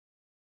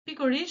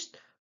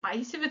pikërisht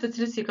pajisjeve të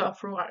cilët si ka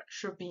ofruar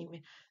shërbimi.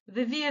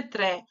 Dhe vije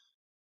 3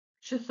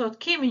 që thot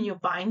kemi një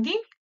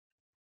binding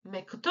me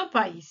këtë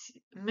pajisje,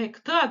 me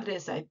këtë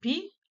adresë IP,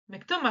 me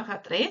këtë MAC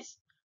adresë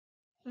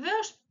dhe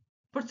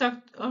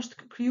është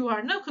krijuar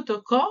në këtë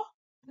kohë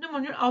në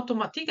mënyrë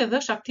automatike dhe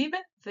është aktive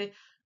dhe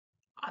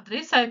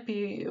adresa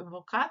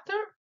IPv4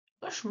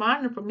 është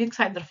marrë nëpërmjet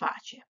kësaj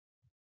ndërfaqe.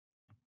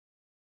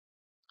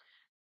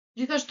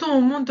 Gjithashtu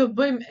mund të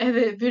bëjmë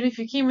edhe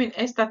verifikimin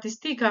e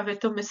statistikave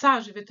të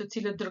mesazheve të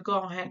cilët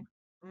dërgohen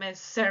mes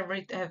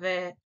serverit edhe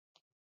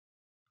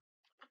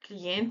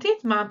klientit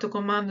me anë të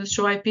komandës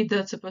show IP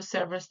DHCP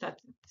server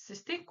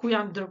statistik ku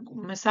janë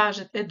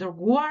mesazhet e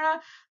dërguara,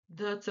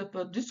 DHCP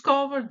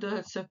discover,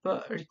 DHCP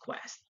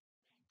request.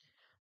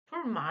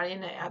 Për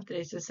marrjen e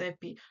adresës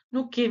IP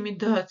nuk kemi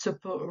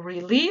DHCP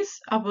release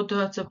apo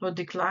DHCP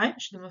decline,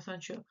 që do të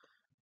thonë që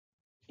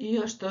i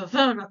është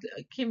dhënë,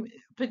 kemi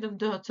vetëm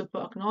DHCP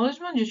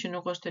acknowledgement, gjë që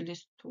nuk është e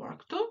listuar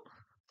këtu,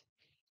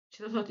 që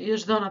do thotë i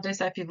është dhënë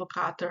adresa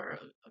IPv4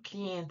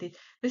 klientit.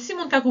 Dhe si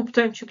mund ta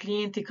kuptojmë që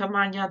klienti ka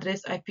marrë një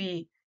adresë IP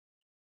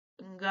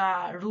nga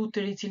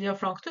routeri i cili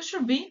ofron këtë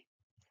shërbim?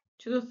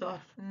 Që do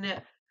thotë ne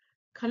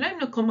kalojmë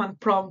në command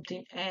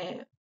promptin e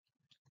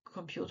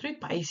kompjuterit,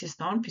 pajisjes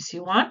tonë,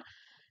 PC1,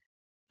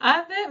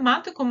 edhe me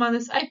anë të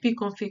komandës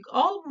ipconfig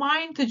all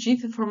marrin të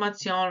gjithë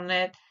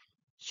informacionet,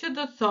 që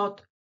do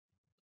thotë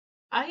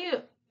ai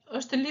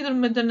është lidhur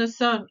me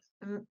DNS-n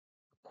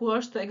ku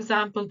është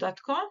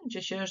example.com,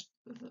 gjë që është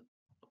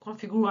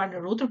konfiguruar në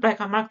router, pra e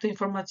ka marrë këtë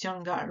informacion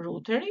nga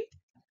routeri,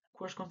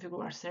 kur është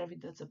konfiguruar servi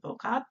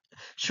DHCPv4,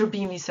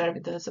 shërbimi i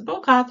servit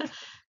DHCPv4,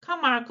 ka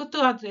marrë këtë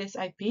adresë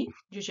IP,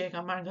 gjë që e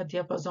ka marrë nga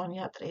diapazoni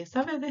i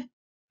adresave dhe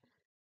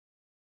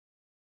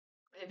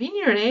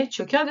vini re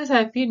që kjo adresë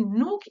IP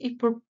nuk i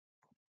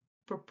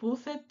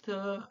përputhet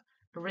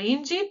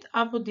range-it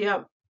apo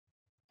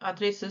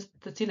adresës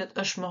të cilët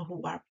është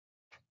mohuar.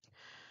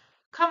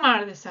 Ka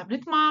marrë dhe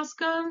subnet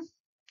maskën,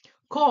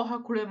 koha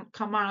kur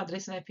ka marrë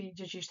adresën IP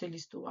gjë që ishte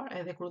listuar,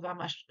 edhe kur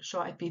dha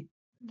show IP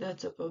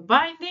DHCP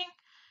binding,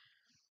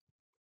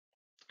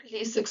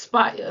 list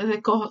expire edhe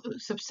kohë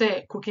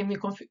sepse kur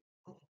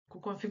kur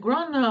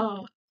konfiguron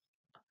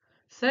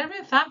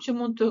serverin tham që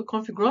mund të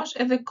konfigurosh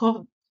edhe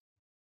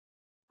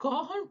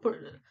kohën për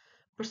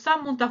sa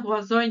mund ta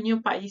huazoj një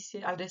pajisje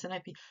adresën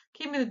IP.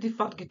 Kemi edhe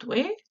default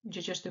gateway,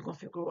 gjë që është e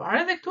konfiguruar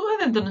edhe këtu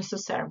edhe DNS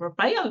server.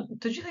 Pra ja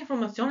të gjitha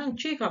informacionin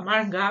që i ka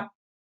marrë nga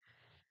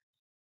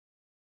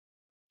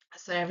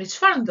serveri.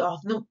 Çfarë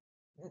ndodh?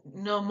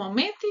 Në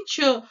momentin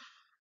që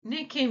ne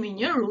kemi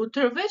një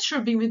router, veç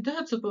shërbimi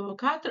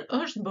DHCPv4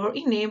 është bërë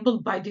enabled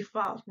by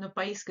default në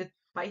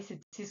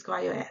pajisjet Cisco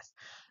iOS.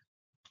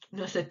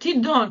 Nëse ti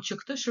don që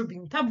këtë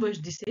shërbim ta bësh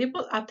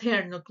disable,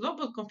 atëherë në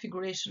global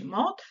configuration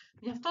mode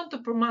mjafton të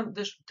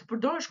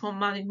përdorësh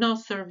komandin no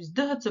service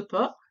DHCP.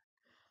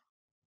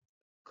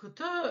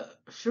 Këtë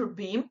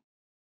shërbim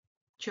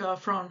që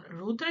ofron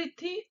routeri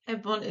ti e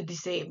bën e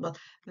disable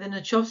dhe në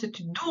qoftë se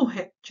ti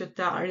duhet që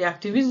ta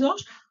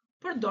reaktivizosh,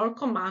 përdor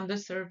komandën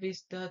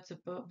service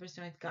DHCP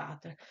versionit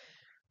 4.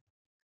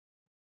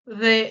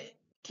 Dhe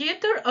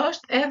tjetër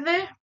është edhe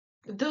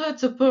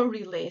DHCP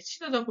Relay. Si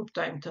do ta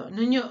kuptojmë të?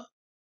 Në një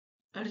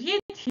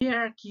rrjet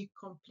hierarkik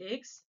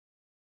kompleks,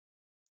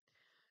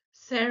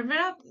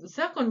 serverat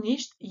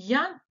zakonisht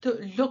janë të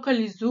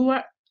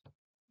lokalizuar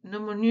në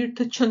mënyrë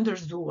të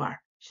qëndërzuar.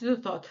 Që do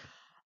thotë,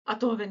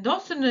 ato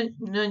vendosen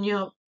në një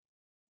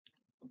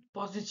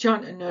pozicion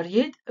në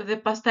rrjet dhe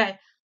pastaj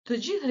të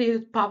gjithë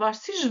rrjetet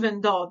pavarësisht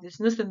vendodhjes,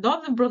 nëse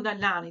ndodhen brenda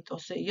LAN-it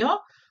ose jo,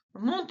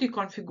 mund t'i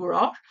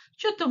konfigurosh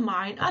që të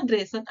marrin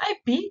adresën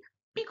IP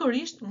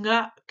pikërisht nga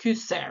ky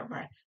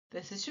server. Dhe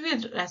se që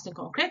vjetë rastin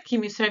konkret,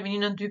 kemi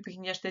serverin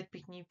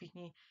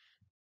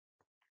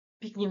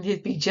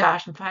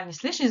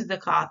 192.168.1.11.6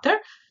 /24,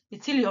 i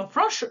cili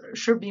ofron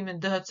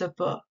shërbimin DHCP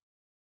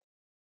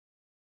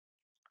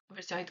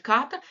versionit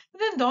 4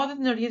 dhe ndodhet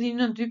në rrjetin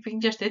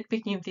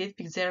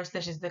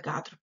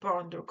 92.168.1.10/24.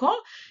 Por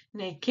ndërkohë,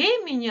 ne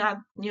kemi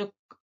një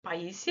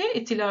pajisje i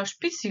cila është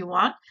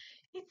PC1,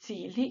 i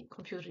cili,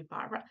 kompjuteri i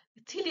parë, i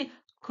cili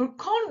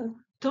kërkon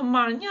të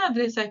marrë një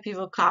adresë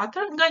IPv4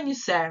 nga një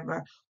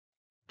server.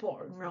 Por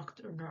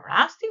në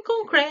rastin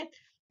konkret,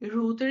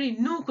 routeri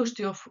nuk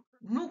është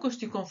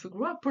i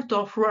konfiguruar për të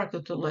ofruar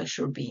këtë lloj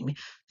shërbimi.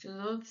 Që do të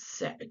thotë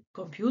se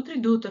kompjuteri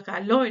duhet të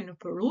kalojë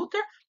nëpër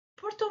router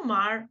për të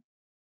marrë,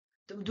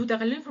 duhet të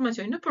kalojë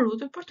informacionin nëpër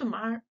router për të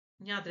marrë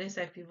një adresë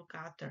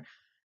IPv4.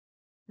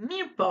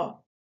 Mirë po,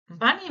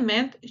 mbani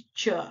mend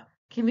që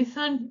kemi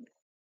thënë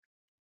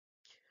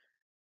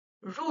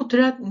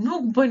routerat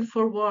nuk bëjnë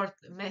forward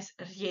mes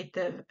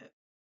rrjeteve,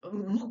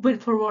 nuk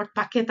bëjnë forward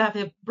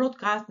paketave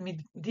broadcast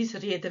midis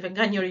rrjeteve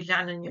nga njëri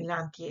LAN në një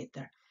LAN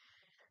tjetër.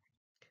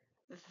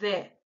 Dhe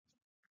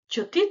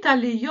që ti ta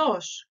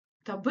lejosh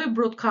ta bëj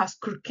broadcast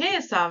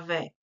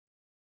kërkesave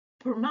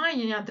për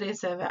marrjen e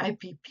adresave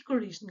IP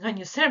pikërisht nga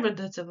një server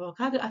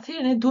DHCPv4,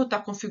 atëherë ne duhet ta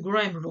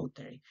konfigurojmë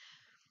routerin.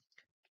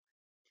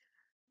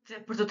 Dhe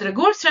për të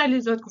treguar se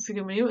realizohet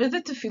konfigurimi, edhe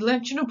të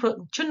fillojmë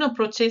që në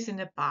procesin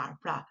e parë.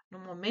 Pra, në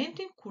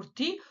momentin kur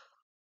ti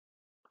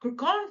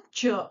kërkon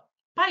që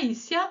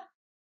pajisja,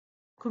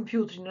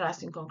 kompjuteri në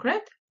rastin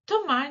konkret, të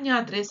marrë një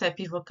adresë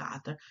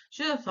IPv4.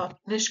 Që do thotë,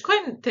 ne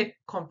shkojmë tek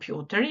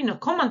kompjuteri në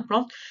command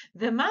prompt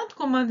dhe me anë të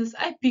komandës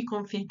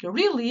IP-config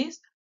release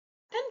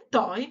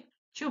tentojmë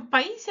që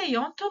pajisja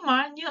jonë të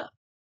marrë një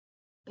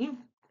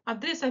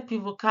adresë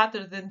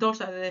IPv4 dhe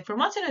ndoshta edhe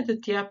informacione të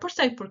tjera për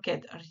sa i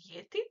përket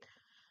rrjetit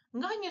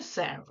nga një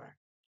server.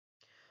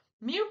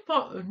 Mirë po,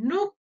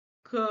 nuk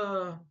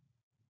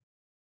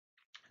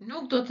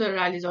do të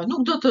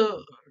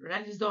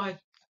realizohet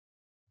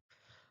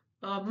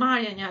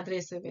marrja një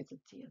adreseve të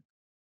tjera.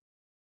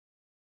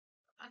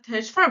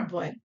 Atëherë çfarë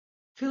bëjmë?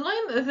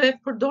 Fillojmë dhe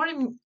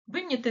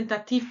bëjmë një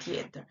tentativë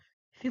tjetër.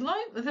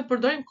 Fillojmë dhe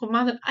përdorim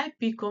komandën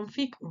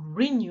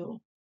IP-config-renew.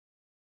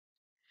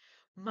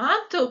 Me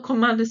anë të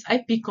komandës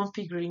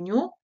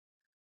IP-config-renew,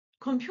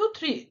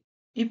 kompjuteri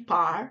i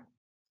parë,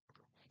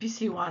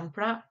 PC1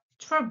 pra,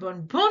 çfarë bën?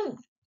 Bën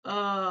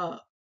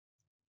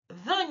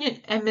dhënien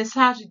e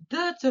mesazhit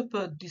DHCP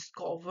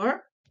discover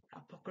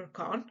apo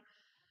kërkon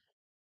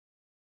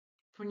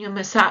për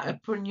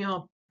një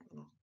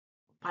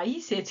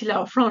pajisje e cila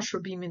ofron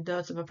shërbimin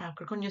DHCP, pra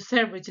kërkon një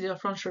server i cili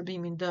ofron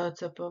shërbimin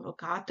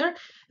DHCPv4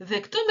 dhe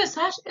këtë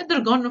mesazh e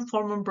dërgon në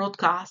formën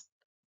broadcast.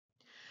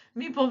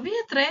 Mi po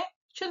vjet re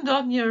që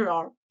ndodh një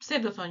error. Pse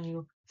do thoni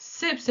ju?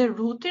 Sepse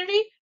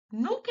routeri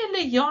nuk e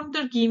lejon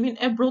dërgimin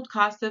e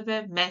broadcasteve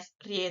mes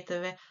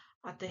rrjeteve.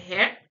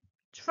 Atëherë,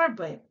 çfarë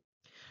bëjmë?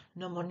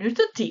 Në mënyrë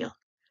të tillë,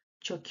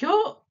 që kjo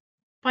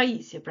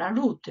pajisje, pra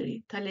routeri,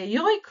 të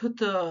lejoj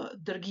këtë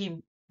dërgim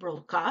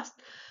broadcast,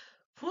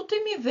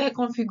 futemi dhe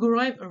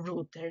konfigurojmë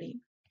routerin.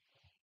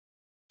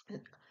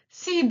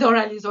 Si do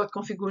realizohet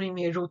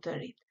konfigurimi i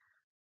routerit?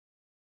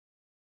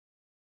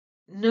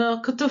 Në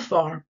këtë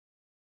formë,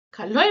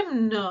 kalojmë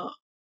në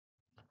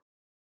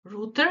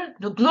router,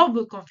 në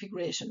Global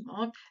Configuration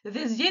Mode,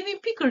 dhe zgjedhim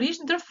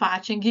pikërisht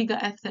ndërfaqen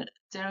gigaether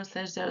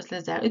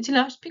 0/0/0, e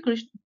cila është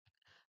pikërisht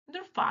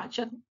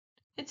ndërfaqja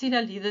e cila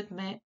lidhet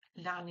me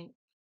LAN-in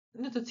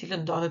në të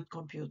cilën ndodhet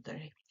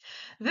kompjuteri.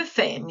 Dhe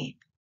themi,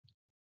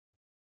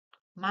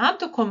 me anë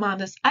të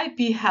komandës IP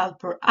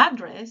helper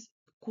address,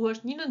 ku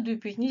është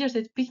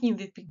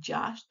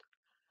 192.168.1.6,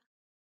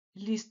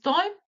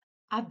 listojmë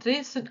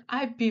adresën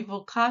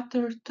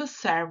IPv4 të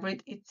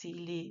serverit i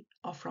cili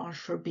ofron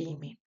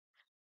shërbimi.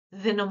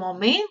 Dhe në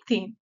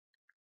momentin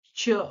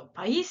që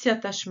pajisja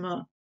tashmë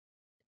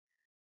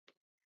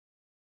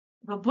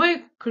do bëj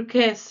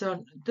kërkesën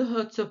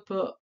DHCP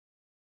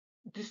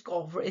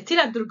discover, e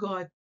cila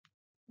dërgohet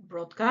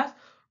broadcast,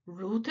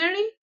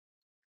 routeri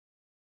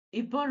i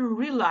bën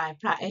relay,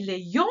 pra e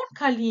lejon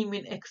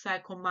kalimin e kësaj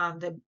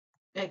komande,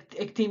 e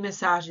këtij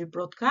mesazhi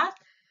broadcast,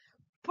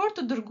 për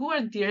të dërguar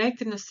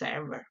direkt në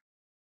server.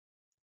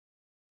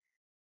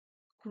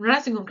 Në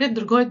rastin konkret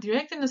dërgohet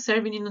direkt në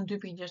serverin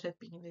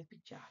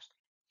 192.168.1.6.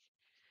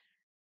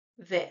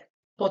 Dhe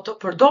po të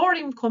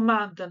përdorim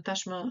komandën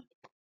tashmë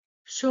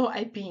show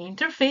IP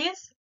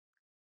interface,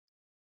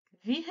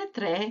 vihet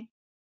re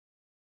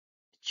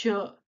që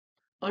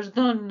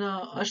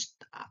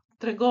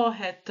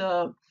tregohet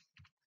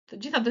të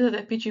gjitha adresat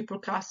IP që i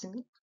përkasin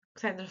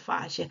kësaj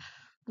ndërfaqe.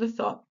 Dhe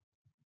thot,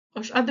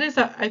 është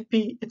adresa IP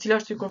e cila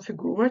është i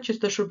konfiguruar, që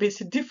është të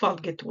shërbesi default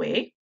gateway,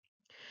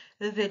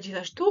 dhe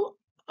gjithashtu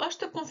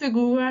është të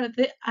konfiguruar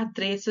dhe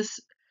adresës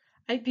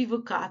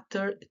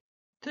IPv4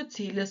 të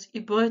cilës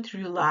i bëhet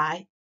relay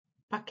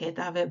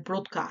paketave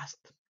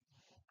broadcast.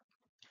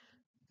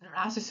 Në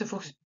rasti se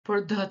për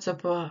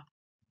DHCP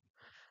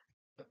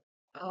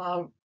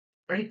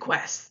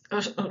request,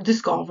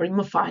 discovery,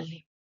 më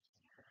falni.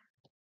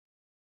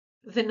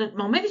 Dhe në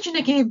momentin që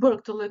ne kemi bërë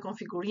këtë lloj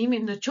konfigurimi,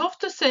 në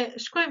qoftë se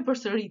shkojmë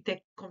përsëri tek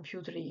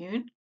kompjuteri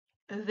ynë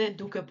dhe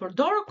duke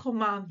përdorur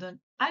komandën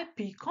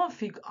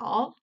ipconfig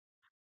all,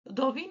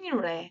 do vini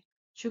re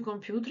që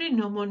kompjuteri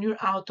në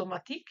mënyrë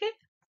automatike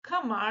ka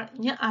marrë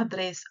një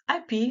adresë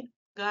IP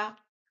nga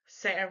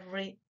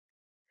serveri.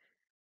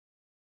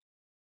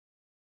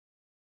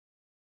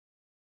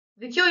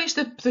 Dhe kjo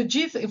ishte të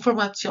gjithë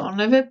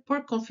informacioneve për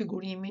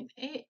konfigurimin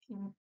e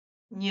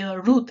një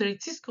routeri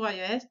Cisco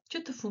iOS që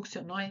të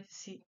funksionojë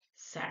si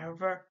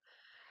server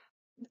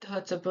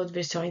DHCP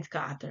versionit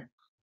 4.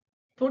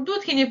 Por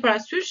duhet keni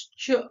parasysh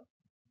që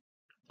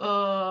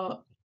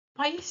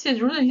pajisjet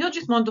routeri jo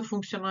gjithmonë do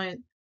funksionojnë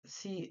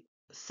si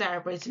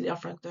server i cili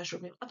ofron këtë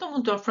shërbim. Ato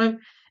mund të ofrojmë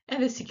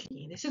edhe si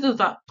klienti. Si do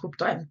ta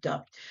kuptojmë këtë?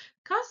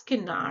 Ka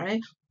skenare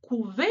ku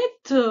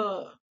vetë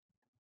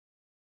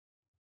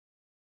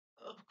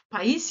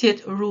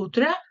pajisjet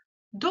routera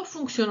do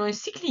funksionojnë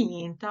si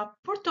klienta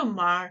për të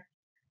marrë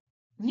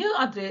një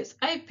adresë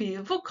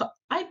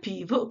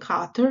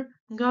IPv4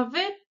 nga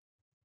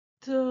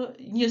vetë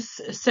një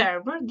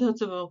server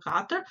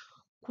DHCPv4,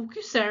 ku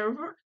ky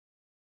server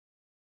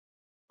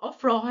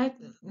ofrohet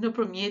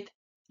nëpërmjet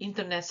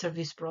internet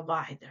service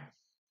provider.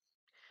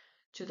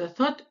 Që do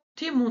thotë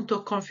ti mund të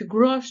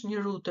konfigurosh një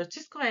router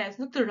Cisco iOS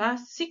në këtë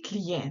rast si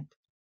klient.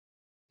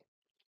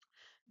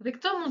 Dhe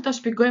këtë mund ta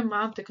shpjegojmë me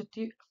anë të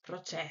këtij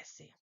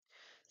procesi.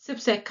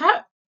 Sepse ka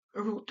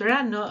routera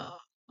në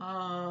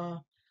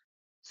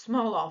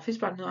small office,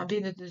 pra në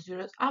ambientet e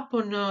zyrës,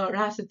 apo në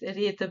rastet e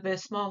rrjeteve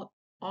small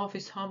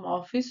office, home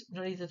office, në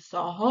rrjetet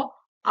SOHO,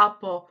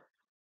 apo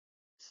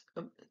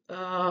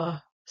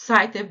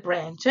site e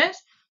branches,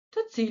 të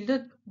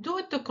cilët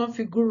duhet të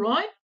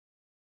konfigurojnë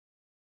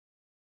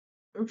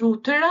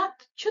routerat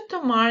që të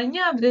marrin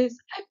një adresë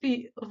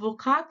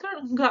IPv4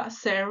 nga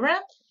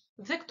serverat,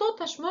 dhe këto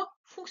tashmë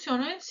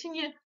funksionojnë si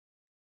një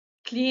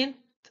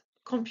klient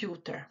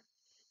computer.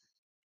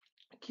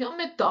 Kjo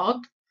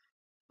metodë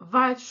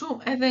varet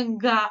shumë edhe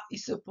nga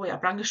ISP-ja,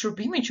 pra nga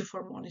shërbimi që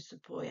formon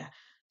ISP-ja,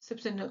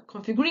 sepse në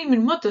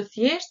konfigurimin më të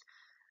thjeshtë,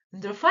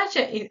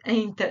 ndërfaqja e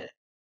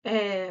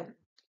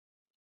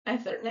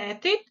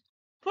Ethernetit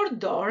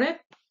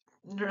përdoret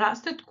në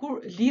rastet kur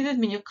lidhet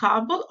me një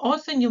kabel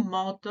ose një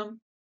modem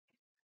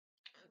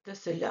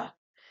DSL.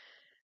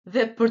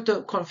 Dhe për të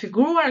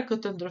konfiguruar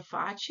këtë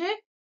ndërfaqe,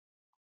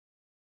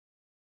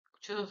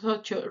 që do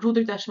thotë që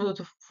routeri tashmë do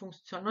të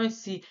funksionojë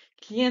si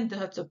klient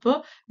DHCP,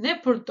 ne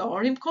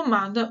përdorim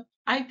komandën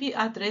IP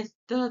address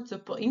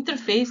DHCP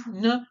interface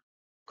në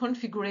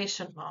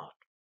configuration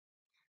mode.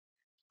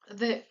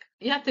 Dhe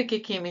ja tek e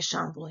kemi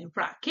shembullin.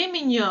 Pra,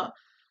 kemi një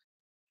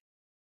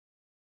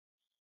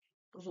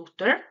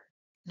router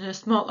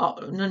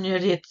në një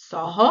rrjet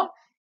SOHO,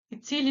 i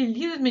cili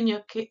lidhet me një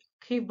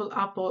kabel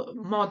apo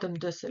modem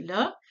DSL,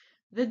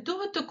 dhe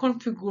duhet të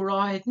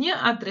konfigurohet një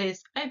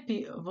adresë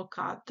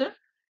IPv4,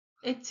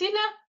 e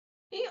cila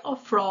i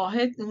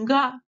ofrohet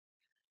nga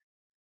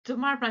të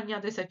marrë pra një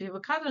adresë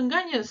IPv4 nga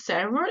një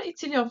server i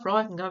cili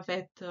ofrohet nga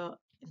vetë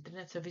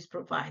Internet Service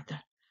Provider.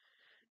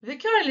 Dhe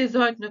kjo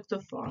realizohet në këtë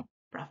formë.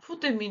 Pra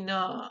futemi në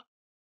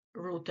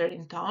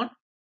routerin ton,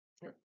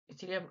 i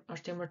cili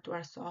është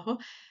emërtuar SOHO,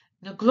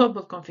 në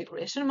Global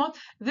Configuration Mode,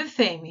 dhe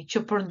themi që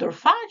për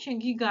ndërfaqjen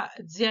giga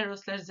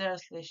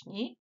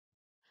 0/0/1,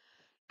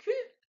 ky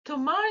të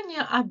marrë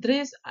një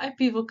adresë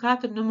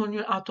IPv4 në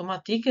mënyrë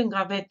automatike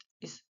nga vetë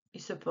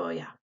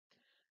ISP-ja.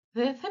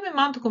 Dhe themi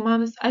me anë të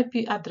komandës IP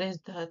adres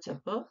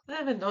DHCP dhe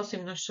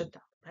vendosim në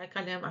shutdown, pra e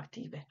kalojmë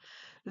aktive.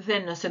 Dhe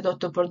nëse do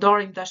të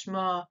përdorim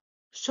tashmë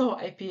show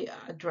IP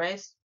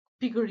address,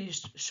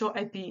 pikërisht show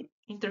IP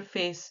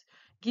interface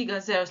giga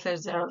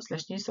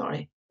 0/0/1,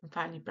 sorry, më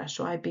falni, pra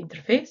show IP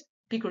interface,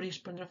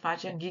 pikërisht për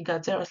ndërfaqjen giga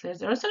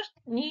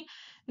 0/0/1,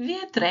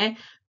 vjet re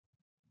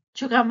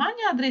që ka marrë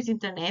një adresë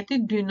interneti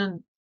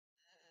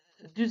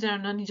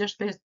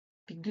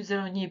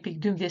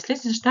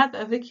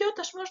 209.165.201.12/7 dhe kjo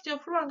tashmë është i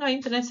ofruar nga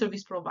Internet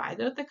Service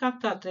Provider dhe ka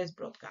këtë adresë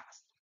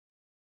broadcast.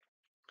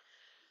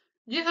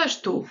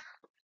 Gjithashtu,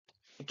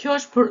 kjo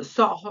është për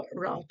SOHO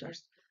routers.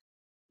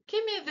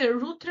 Kemi edhe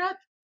routrat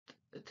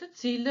të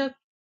cilët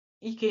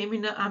i kemi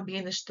në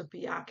ambiente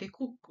shtëpiake,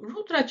 ku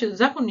rutrat që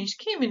zakonisht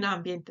kemi në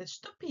ambiente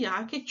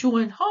shtëpiake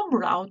quhen home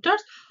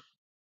routers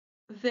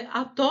dhe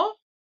ato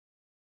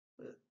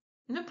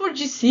në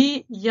përgjithësi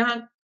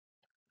janë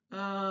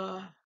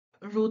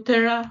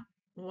routera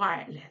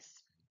wireless.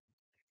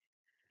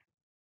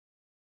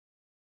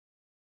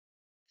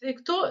 Dhe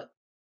këto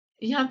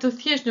janë të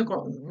thjeshtë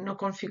në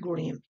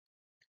konfigurim.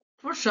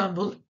 Për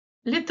shembull,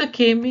 le të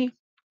kemi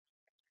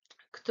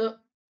këtë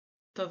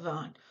të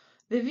dhënë.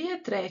 Dhe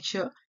vjet re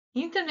që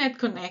Internet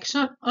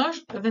connection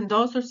është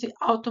vendosur si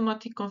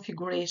automatic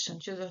configuration,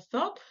 që do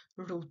thotë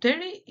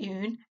routeri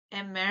ynë e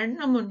merr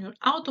në mënyrë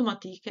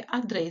automatike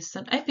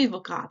adresën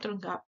IPv4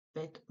 nga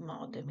vetë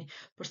modemi.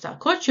 Përsa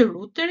kohë që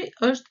routeri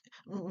është,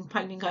 më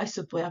falni, nga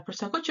ISP-ja,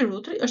 përsa kohë që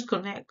routeri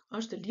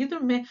është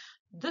lidhur me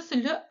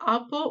DSL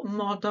apo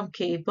modem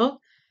cable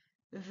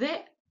dhe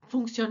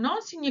funksionon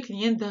si një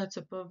klient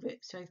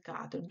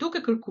DHCPv4, duke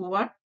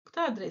kërkuar këtë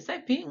adresë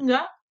IP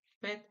nga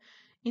vetë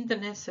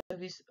Internet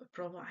Service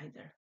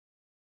Provider.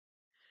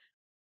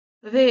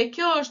 Dhe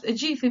kjo është e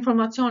gjithë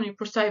informacioni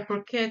për sa i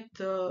përket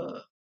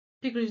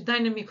pikërisht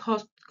Dynamic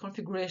Host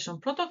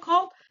Configuration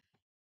Protocol.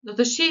 Do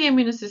të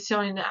shihemi në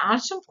sesionin e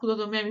ardhshëm, ku do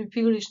të merremi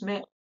pikërisht me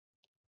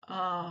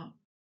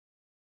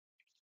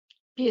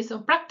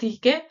pjesën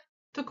praktike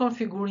të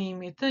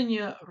konfigurimit të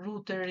një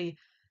routeri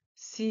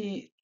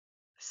si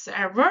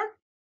server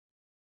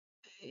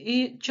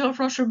që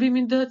ofron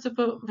shërbimin DHCP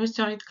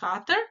versionit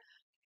 4.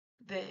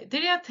 Dhe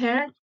deri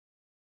atëherë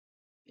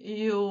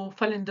ju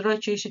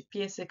falenderoj që ishit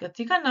pjesë e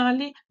këtij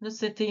kanali.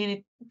 Nëse të jeni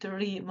të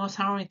ri, mos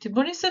harroni të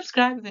bëni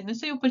subscribe dhe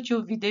nëse ju pëlqeu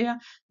videoja,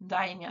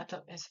 ndajini atë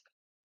me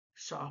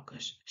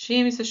shokësh.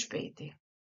 Shihemi së shpejti.